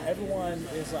just like everyone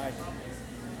is like,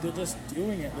 they're just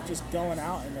doing it. They're just going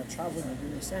out and they're traveling and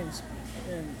doing these things.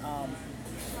 And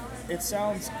it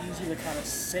sounds easy to kind of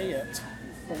say it,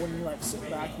 but when you like sit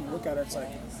back and look at it, it's like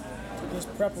there's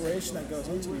preparation that goes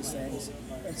into these things.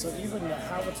 And so even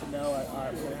having to know, like, all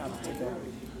right, we're gonna have to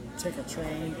take a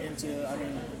train into. I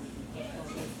mean,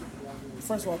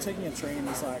 first of all, taking a train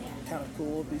is like kind of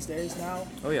cool these days now.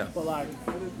 Oh yeah. But like,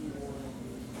 I'm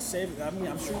sure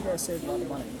you guys saved a lot of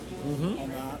money on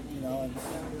that, and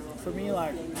for me,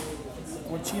 like,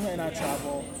 when Chima and I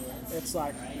travel, it's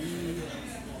like we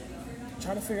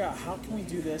try to figure out how can we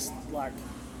do this, like,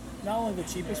 not only the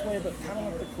cheapest way, but kind of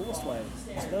like the coolest way.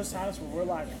 So there's times where we're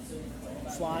like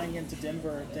flying into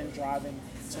Denver, then driving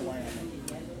to Wyoming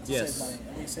to Yes. save money.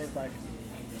 And we saved like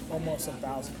almost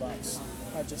 $1,000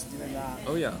 by just doing that.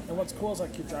 Oh yeah. And what's cool is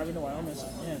like you're driving to Wyoming, it's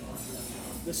like, man,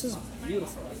 this is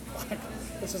beautiful. Like,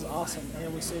 this is awesome.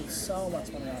 And we saved so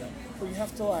much money on it. But you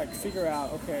have to like figure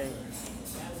out, okay,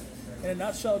 in a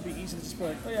nutshell, it'd be easy to just be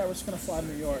like, oh yeah, we're just gonna fly to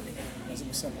New York. It's gonna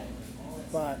be simple.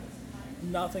 But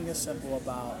nothing is simple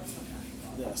about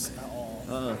this at all.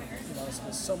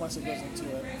 There's so much that goes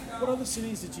into it. What other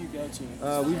cities did you go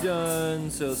to? We've done,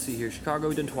 so let's see here, Chicago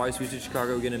we've done twice. We did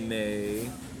Chicago again in May.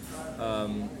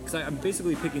 Because I'm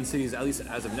basically picking cities, at least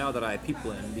as of now, that I have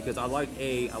people in, because I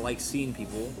like seeing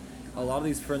people. A lot of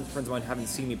these friends of mine haven't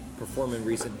seen me perform in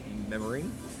recent memory,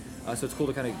 so it's cool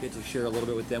to kind of get to share a little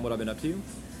bit with them what I've been up to.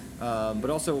 But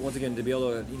also, once again, to be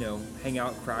able to, hang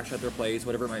out, crash at their place,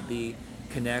 whatever it might be,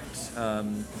 connect,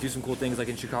 do some cool things. Like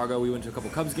in Chicago, we went to a couple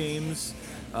Cubs games,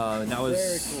 and that was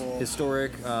Very cool.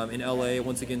 historic. In LA,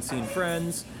 once again, seeing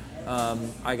friends.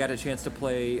 I got a chance to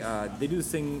play, they do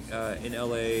this thing in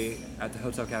LA at the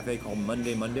Hotel Cafe called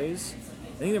Monday Mondays.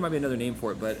 I think there might be another name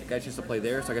for it, but I got a chance to play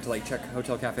there, so I got to like check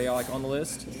Hotel Cafe like on the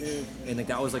list, and like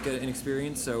that was like an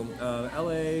experience. So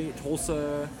LA,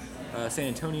 Tulsa, San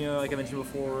Antonio, like I mentioned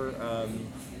before.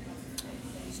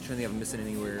 Just trying to think if I'm missing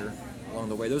anywhere along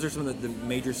the way. Those are some of the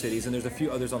major cities, and there's a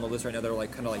few others on the list right now that are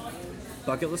like kind of like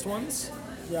bucket list ones.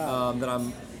 Yeah. That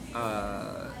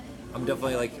I'm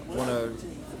definitely like want to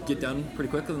get done pretty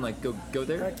quickly and like go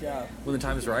there Heck yeah. when the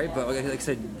time is right. But like I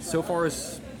said, so far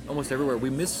is almost everywhere. We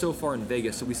missed so far in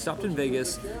Vegas, so we stopped in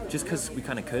Vegas just because we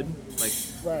kind of could. Like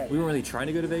Right. we weren't really trying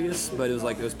to go to Vegas, but it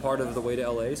was part of the way to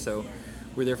LA. So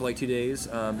we were there for like 2 days,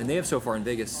 and they have so far in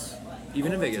Vegas,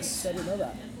 even in Vegas. I didn't know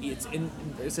that. It's in.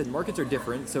 Like I said, markets are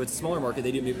different, so it's a smaller market.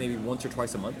 They do maybe once or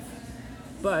twice a month.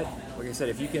 But like I said,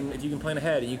 if you can plan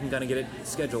ahead, you can kind of get it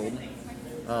scheduled.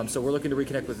 So we're looking to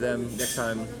reconnect with them next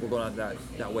time we're going out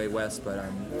that way west. But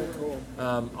Very cool.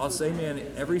 I'll say, man,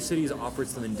 every city offers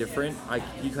something different.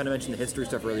 You kind of mentioned the history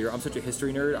stuff earlier. I'm such a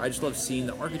history nerd. I just love seeing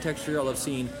the architecture. I love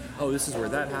seeing, oh, this is where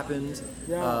that happened.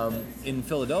 Yeah. In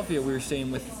Philadelphia, we were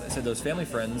staying with, I said, those family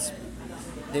friends.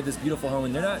 They have this beautiful home,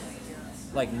 and they're not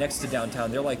like next to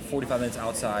downtown. They're like 45 minutes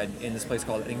outside in this place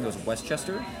called, I think it was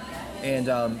Westchester. And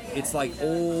it's like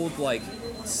old, like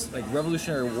like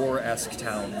Revolutionary War-esque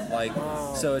town. Like,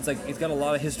 so it's like it's got a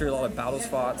lot of history, a lot of battles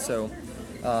fought. So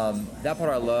that part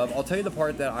I love. I'll tell you the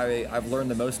part that I've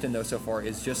learned the most in though so far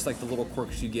is just like the little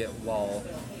quirks you get while,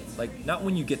 like not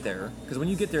when you get there, because when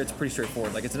you get there it's pretty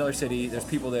straightforward. Like it's another city, there's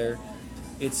people there.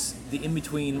 It's the in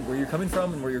between where you're coming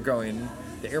from and where you're going.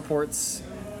 The airports.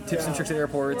 Tips and tricks at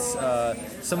airports.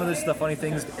 Some of the funny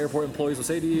things airport employees will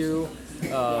say to you.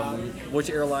 Which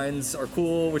airlines are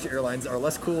cool, which airlines are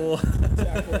less cool.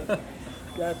 Exactly.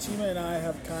 Yeah, Chima and I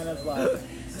have kind of like,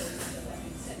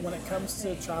 when it comes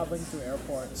to traveling through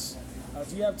airports,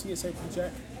 do you have TSA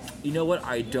PreCheck? You know what?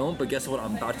 I don't, but guess what?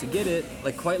 I'm about to get it,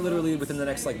 like quite literally within the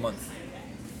next like month.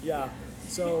 Yeah.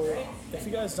 So if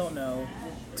you guys don't know,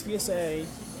 TSA,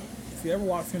 if you ever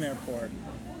walk through an airport,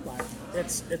 like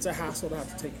it's a hassle to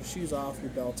have to take your shoes off,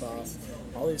 your belt off,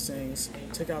 all these things,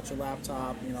 take out your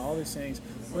laptop, all these things,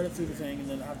 put it through the thing, and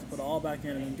then have to put it all back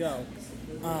in and then go.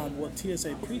 With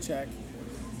TSA PreCheck,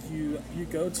 you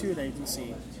go to an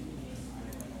agency,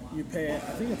 you pay,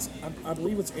 I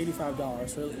believe it's $85,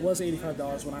 so it was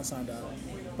 $85 when I signed up,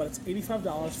 but it's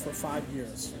 $85 for 5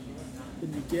 years.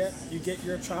 Then you get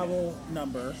your travel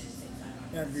number,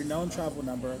 and your known travel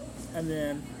number, and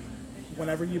then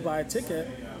whenever you buy a ticket,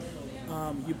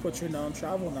 you put your known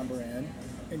travel number in,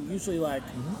 and usually, like,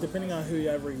 depending on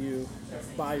whoever you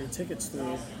buy your tickets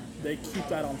through, they keep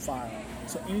that on file.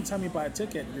 So anytime you buy a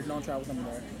ticket, your known travel number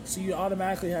there. So you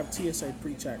automatically have TSA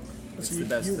PreCheck. So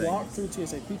you walk through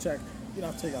TSA PreCheck, you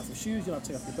don't have to take off your shoes, you don't have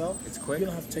to take off your belt. It's quick. You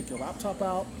don't have to take your laptop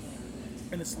out.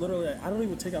 And it's literally, I don't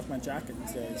even take off my jacket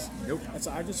these days. Nope. And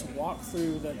so I just walk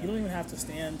through you don't even have to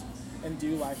stand and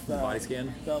do like the body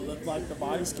scan? The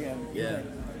body scan. Yeah.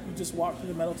 You just walk through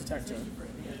the metal detector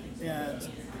and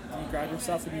you grab your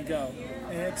stuff and you go.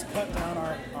 And it's cut down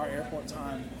our airport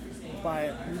time by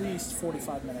at least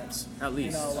 45 minutes. At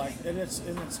least. And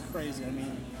it's crazy. I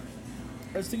mean,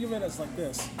 let's think of it as like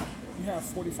this. You have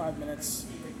 45 minutes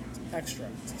extra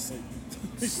to sleep.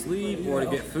 Sleep or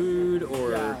to get food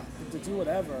or... Yeah, to do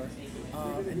whatever.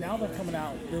 And now they're coming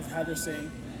out. They've had their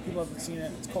thing. People haven't seen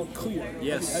it. It's called Clear.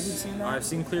 Yes. Have you seen that? I've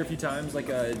seen Clear a few times. Like,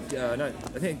 I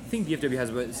think DFW has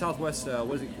it, but Southwest,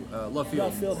 what is it? Love Field.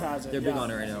 Love Field has it. They're big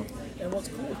on it right now. And what's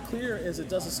cool with Clear is it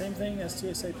does the same thing as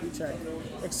TSA PreCheck,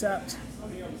 except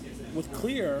with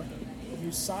Clear,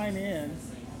 you sign in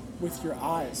with your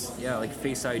eyes. Yeah, like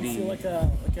Face ID. You feel like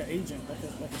an agent,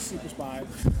 like a super spy.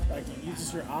 Like it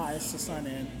uses your eyes to sign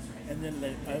in, and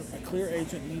then a Clear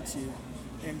agent meets you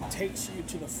and takes you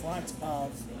to the front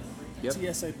of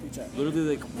TSA PreCheck.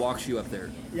 Literally, like walks you up there.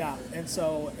 Yeah, and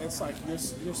so it's like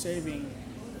you're saving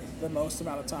the most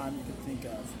amount of time you can think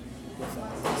of with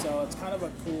that. So it's kind of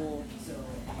a cool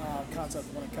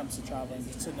concept when it comes to traveling,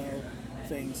 just to know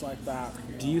things like that.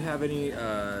 Do you have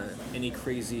any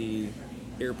crazy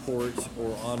airport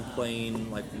or on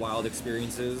plane like wild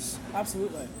experiences?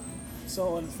 Absolutely.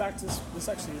 So in fact, this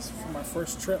actually is from my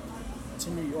first trip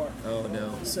to New York. Oh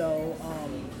no. So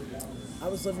I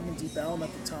was living in Deep Ellum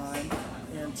at the time,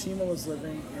 and Chima was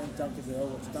living in Duncanville,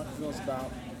 which Duncanville is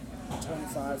about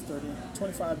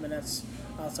 25 minutes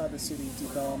outside the city.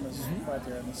 Deep Ellum is right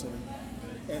there in the city.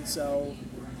 And so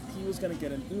he was going to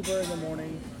get an Uber in the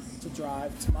morning to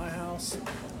drive to my house.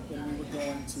 Then we were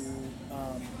going to,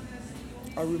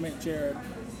 our roommate Jared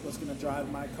was going to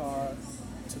drive my car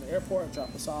to the airport,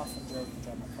 drop us off, and Jared would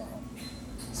drive my car home.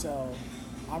 So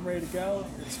I'm ready to go.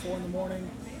 It's 4 in the morning,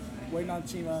 waiting on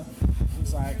Chima.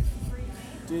 He's like,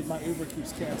 dude, my Uber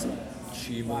keeps canceling.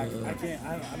 Chima. Like,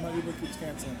 my Uber keeps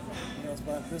canceling. He goes,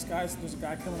 but there's a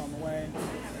guy coming on the way,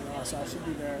 so I should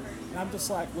be there. And I'm just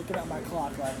like looking at my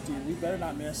clock, like, dude, we better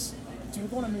not miss. Dude,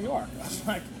 we're going to New York. I was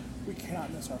like, we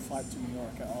cannot miss our flight to New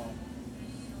York at all.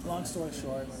 Long story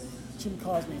short, Chima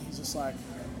calls me. He's just like,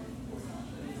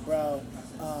 bro,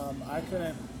 I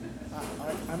couldn't.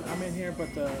 I'm in here,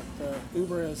 but the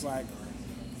Uber is like,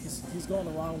 he's going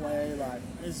the wrong way. Like,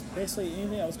 it's basically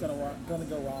anything that was gonna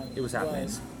go wrong. It was happening.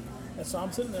 And so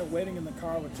I'm sitting there waiting in the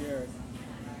car with Jared,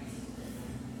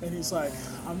 and he's like,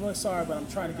 I'm really sorry, but I'm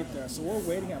trying to get there. So we're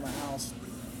waiting at my house.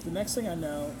 The next thing I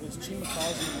know is Chima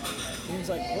calls me, and he's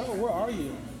like, where are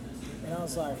you? And I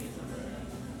was like,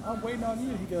 I'm waiting on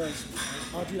you. He goes,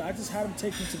 oh, dude, I just had him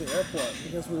take me to the airport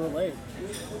because we were late.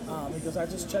 Because I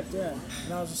just checked in.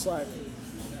 And I was just like,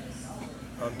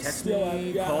 text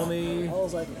me, call me. I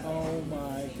was like, oh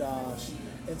my gosh.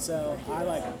 And so I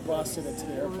like busted it to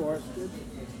the airport,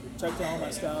 checked in all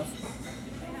my stuff.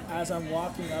 As I'm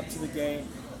walking up to the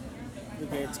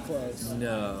gate's closed.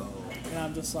 No. And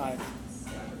I'm just like,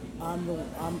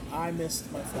 I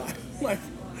missed my flight.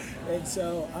 And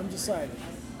so I'm just like,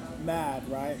 mad,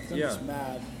 right? I'm just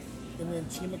mad. and then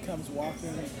Chima comes walking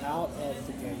out of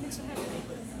the gate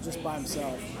just by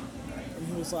himself. And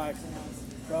he was like,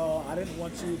 bro, I didn't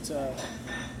want you to,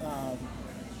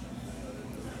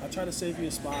 I tried to save you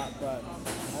a spot, but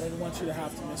I didn't want you to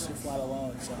have to miss your flight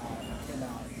alone, so I came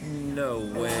out. No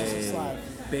And I was just way. like,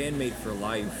 Bandmate for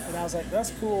life. and I was like,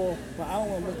 that's cool, but I don't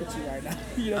want to look at you right now.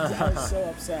 You know, I was so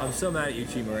upset. I'm so mad at you,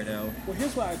 Chima, right now. Well,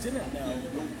 here's what I didn't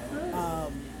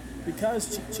know.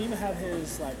 Because Chima had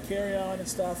his like carry-on and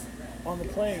stuff on the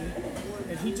plane,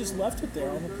 and he just left it there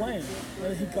on the plane, and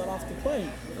then he got off the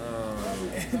plane.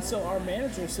 And so our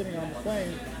manager was sitting on the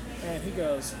plane, and he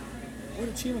goes, where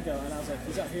did Chima go? And I was like,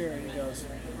 he's out here. And he goes,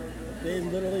 they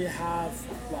literally have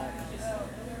like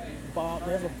bomb.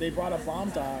 They brought a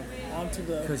bomb dog onto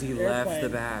the 'Cause he airplane left the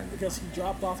bag. because he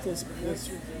dropped off this And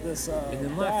then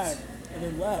bag left. and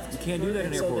then left. You can't do that in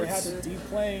and so they airports. had to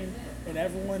deplane, and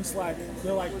everyone's like,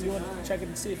 they're like checking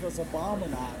to see if it's a bomb or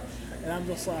not. And I'm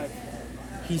just like,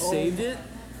 He saved it?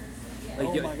 Like,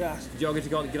 oh my gosh. Did y'all get to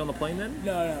get on the plane then?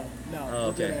 No. Oh, we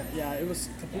okay. didn't. Yeah, it was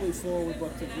completely full. We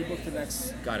booked the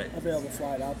next Got it. available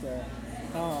flight out there.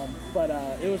 But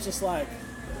it was just like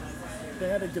they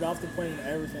had to get off the plane and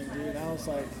everything, dude. And I was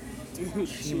like, dude,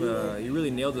 Chima, you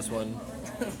really nailed this one.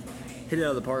 Hit it out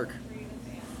of the park.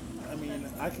 I mean,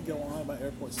 I could go on about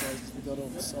airport stories because we go to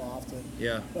them so often.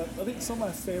 Yeah. But I think some of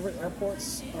my favorite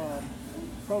airports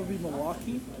probably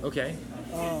Milwaukee. Okay.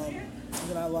 And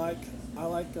then I like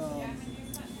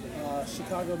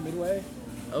Chicago Midway.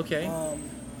 Okay.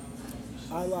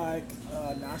 I like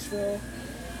Nashville.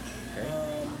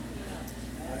 Okay.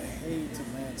 I hate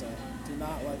Atlanta. Do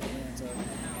not like Atlanta.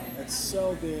 It's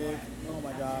so big. Oh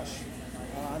my gosh.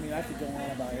 I mean, I could go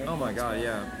on about airports. Oh my god,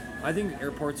 yeah. I think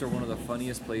airports are one of the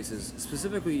funniest places,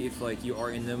 specifically if like you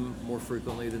are in them more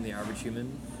frequently than the average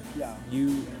human. Yeah.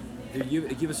 You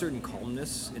give a certain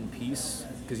calmness and peace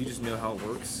because you just know how it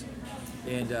works.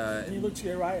 And And you look to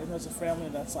your right, and there's a family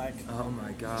that's like oh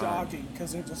my god, jogging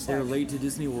because they're just they're like late to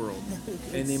Disney World,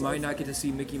 and It's they so might not get to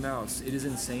see Mickey Mouse. It is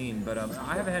insane, but I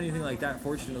haven't had anything like that.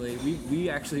 Fortunately, we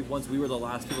actually once we were the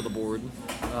last people to board.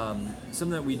 Something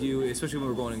that we do, especially when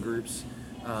we're going in groups,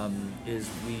 is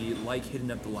we like hitting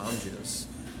up the lounges.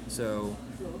 So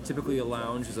typically a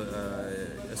lounge is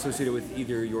associated with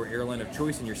either your airline of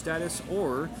choice and your status,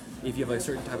 or if you have a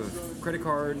certain type of credit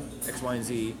card, X, Y, and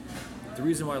Z. The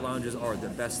reason why lounges are the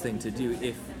best thing to do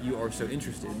if you are so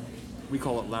interested, we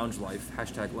call it lounge life,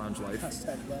 hashtag lounge life,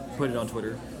 put it on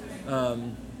Twitter,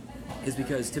 is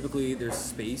because typically there's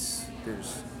space,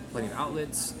 there's plenty of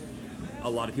outlets, a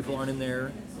lot of people aren't in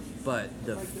there, but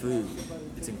the food,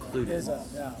 it's included.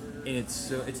 yeah. And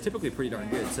it's typically pretty darn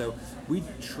good. So we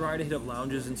try to hit up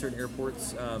lounges in certain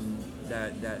airports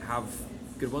that have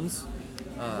good ones.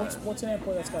 What's an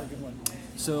airport that's got a good one?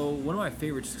 So one of my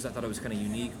favorites, because I thought it was kind of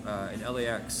unique, in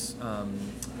LAX,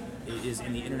 it is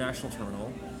in the international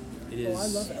terminal. It is. Oh, I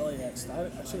love LAX. I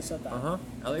should have said that. LAX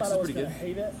I is thought I was pretty gonna good.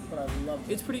 hate it, but I loved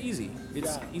it. It's pretty easy.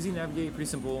 It's Yeah. easy to navigate, pretty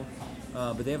simple.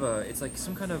 But they have it's like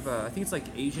some kind of, I think it's like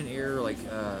Asian Air, like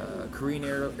Korean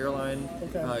airline.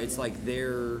 Okay. It's like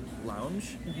their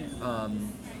lounge.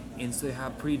 And so they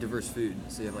have pretty diverse food.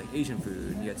 So you have like Asian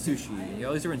food, and you got sushi, and you have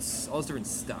all this different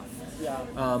stuff. Yeah.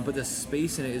 But the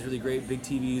space in it is really great. Big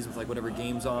TVs with like whatever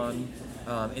games on,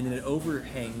 and then it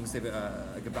overhangs. They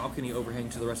have like a balcony overhang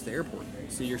to the rest of the airport,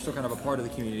 so you're still kind of a part of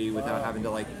the community without having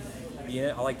to like.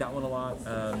 Yeah, I like that one a lot.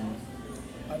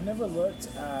 I've never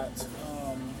looked at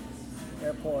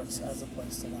airports as a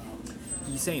place to lounge.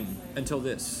 Same until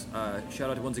this. Shout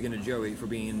out once again to Joey for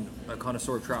being a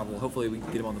connoisseur of travel. Hopefully we can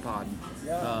get him on the pod.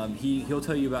 Yeah. He'll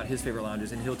tell you about his favorite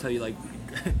lounges, and he'll tell you like.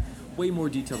 Way more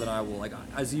detail than I will. Like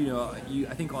as you know,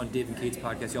 I think on Dave and Kate's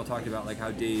podcast, y'all talked about like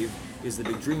how Dave is the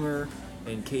big dreamer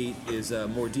and Kate is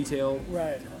more detailed.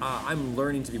 Right. I'm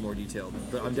learning to be more detailed,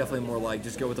 but I'm definitely more like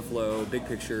just go with the flow, big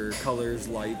picture, colors,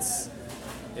 lights,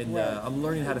 and Right. I'm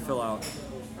learning how to fill out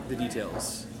the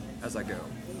details as I go.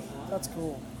 That's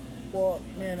cool. Well,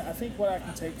 man, I think what I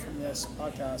can take from this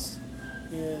podcast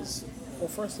is, well,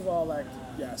 first of all, like,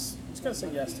 yes. You just gotta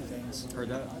say yes to things. Heard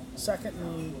that?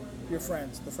 Secondly, your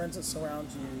friends. The friends that surround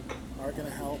you are gonna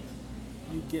help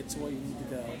you get to where you need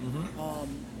to go.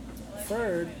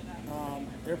 Third,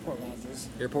 airport lounges.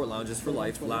 Airport lounges for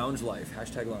life. Twitter. Lounge life.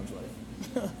 Hashtag lounge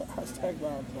life. Hashtag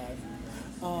lounge life.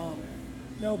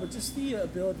 No, but just the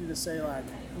ability to say, like,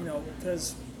 you know,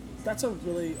 because that's a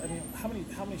really, I mean, how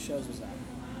many shows was that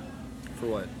For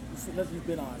what? that you've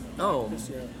been on Oh, this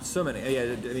year? so many. Yeah,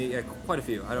 I mean, yeah, quite a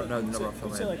few. I don't know the number off the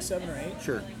top Would of say my like head. 7 or 8.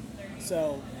 Sure.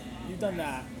 So you've done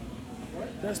that.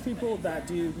 There's people that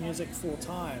do music full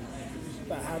time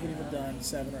that haven't even done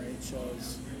 7 or 8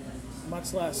 shows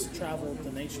much less travel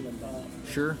the nation and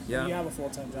Sure. Yeah. you have a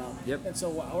full-time job. Yep. And so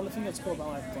what I think that's cool about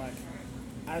like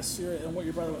as serious, and what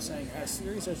your brother was saying, as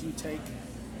serious as you take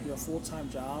your full-time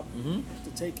job, to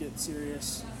take it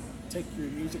serious, take your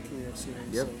music career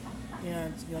seriously. Yep.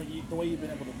 And the way you've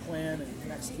been able to plan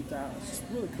and execute that is just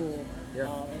really cool.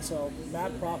 Yeah. And so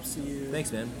mad props to you.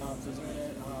 Thanks, man. For doing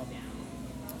it.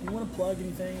 You want to plug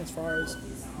anything as far as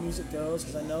music goes?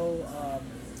 Because I know,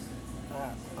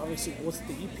 obviously, what's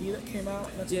the EP that came out?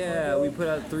 Yeah, we put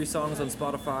out 3 songs on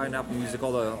Spotify and Apple Music,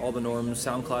 all the norms,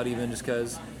 SoundCloud even, just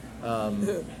because.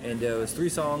 And it was 3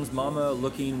 songs: Mama,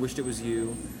 Looking, Wished It Was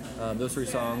You. Those 3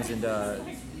 songs, and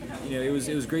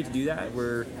it was great to do that.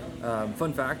 We're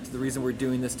fun fact: the reason we're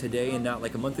doing this today and not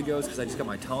like a month ago is because I just got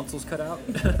my tonsils cut out.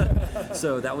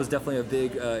 So that was definitely a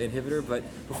big inhibitor. But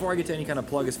before I get to any kind of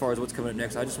plug as far as what's coming up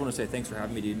next, I just want to say thanks for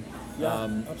having me, dude.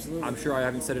 Yeah, absolutely. I'm sure I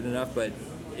haven't said it enough, but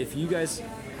if you guys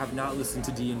have not listened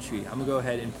to D and Tree, I'm gonna go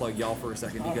ahead and plug y'all for a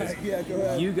second,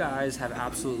 because you guys have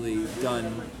absolutely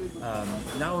done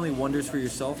not only wonders for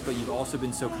yourself, but you've also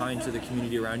been so kind to the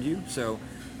community around you. So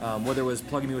whether it was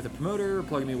plugging me with a promoter,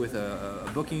 plugging me with a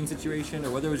booking situation,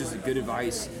 or whether it was just good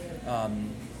advice,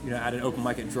 at an open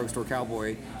mic at Drugstore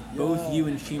Cowboy, both you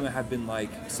and Shima have been like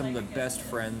some of the best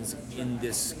friends in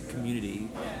this community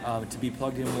to be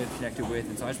plugged in with, connected with,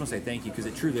 and so I just want to say thank you, because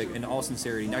it truly, in all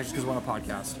sincerity, not just because we're on a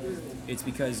podcast, it's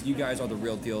because you guys are the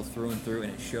real deal through and through,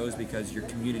 and it shows because your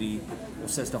community will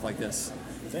say stuff like this.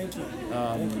 Thank you.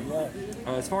 Thank you.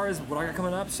 As far as what I got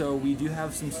coming up, so we do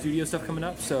have some studio stuff coming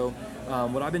up. So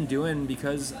what I've been doing,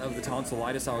 because of the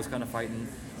tonsillitis I was kind of fighting,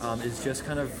 is just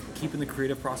kind of keeping the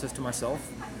creative process to myself.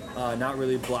 Not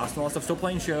really blasting all that stuff. Still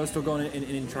playing shows, still going in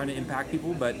and trying to impact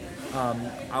people. But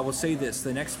I will say this: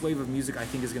 the next wave of music, I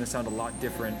think, is going to sound a lot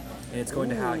different, and it's going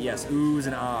to have oohs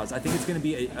and ahs. I think it's going to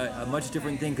be a much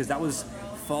different thing, because that was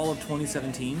fall of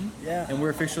 2017, and we're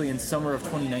officially in summer of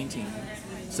 2019.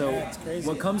 So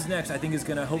what comes next, I think, is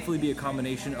going to hopefully be a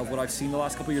combination of what I've seen the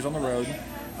last couple years on the road,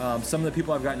 some of the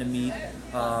people I've gotten to meet,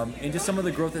 and just some of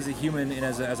the growth as a human and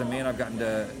as a man I've gotten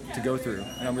to go through.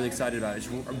 And I'm really excited about it.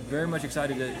 I'm very much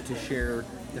excited to share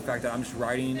the fact that I'm just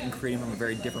writing and creating from a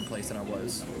very different place than I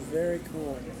was. Very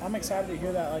cool. I'm excited to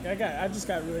hear that. Like I just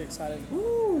got really excited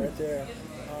right there.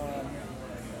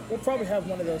 We'll probably have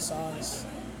one of those songs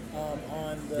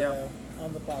on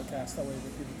the podcast. That way the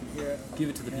people can hear it. Give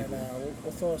it to the people. And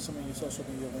we'll throw some of your social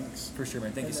media links. For sure,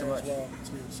 man. Thank you so much. As well,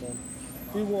 too. So,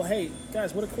 well, hey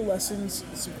guys, what a cool lessons,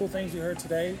 some cool things you heard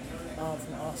today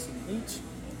from Austin Leach.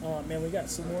 Man, we got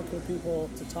some more cool people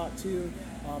to talk to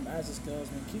as this goes.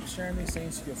 Man, keep sharing these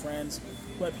things to your friends.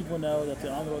 Let people know that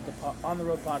the On the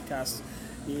Road podcast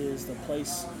is the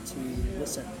place to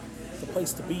listen, the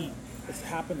place to be. It's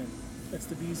happening. It's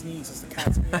the bee's knees. It's the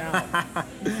cat's meow.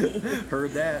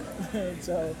 Heard that.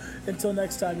 So until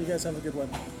next time, you guys have a good one.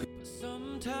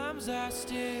 Sometimes I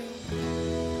still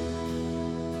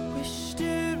wished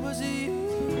it was you.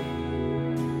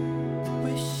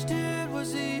 Wished it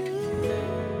was you.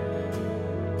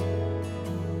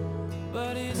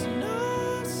 But it's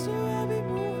not, so I'll be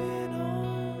moving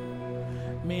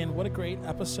on. Man, what a great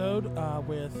episode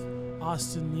with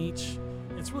Austin Leach.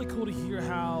 It's really cool to hear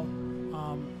how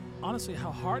honestly, how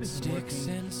hard he's been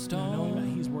working, knowing that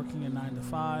he's working a 9 to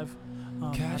 5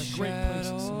 at a great place,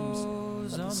 it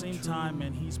seems. But at the same time,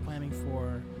 man, he's planning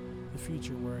for the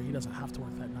future where he doesn't have to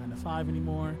work that 9 to 5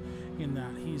 anymore, in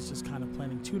that he's just kind of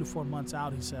planning 2 to 4 months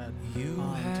out, he said,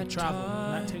 to travel.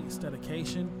 And that takes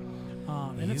dedication.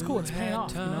 And it's cool. It's paying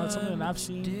off. It's something that I've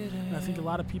seen, and I think a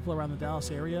lot of people around the Dallas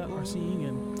area are seeing.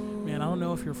 And man, I don't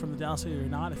know if you're from the Dallas area or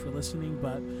not, if you're listening,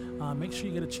 but make sure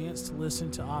you get a chance to listen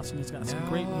to Austin. He's got some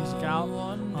great music out.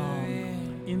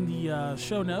 In the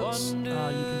show notes, you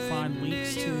can find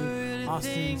links to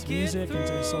Austin's music and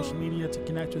to his social media to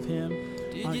connect with him.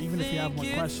 Even if you have more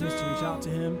questions, to reach out to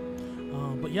him.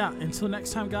 But yeah, until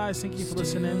next time, guys, thank you for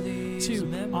listening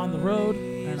to On the Road,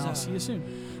 and I'll see you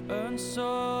soon. Burn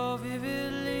so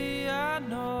vividly.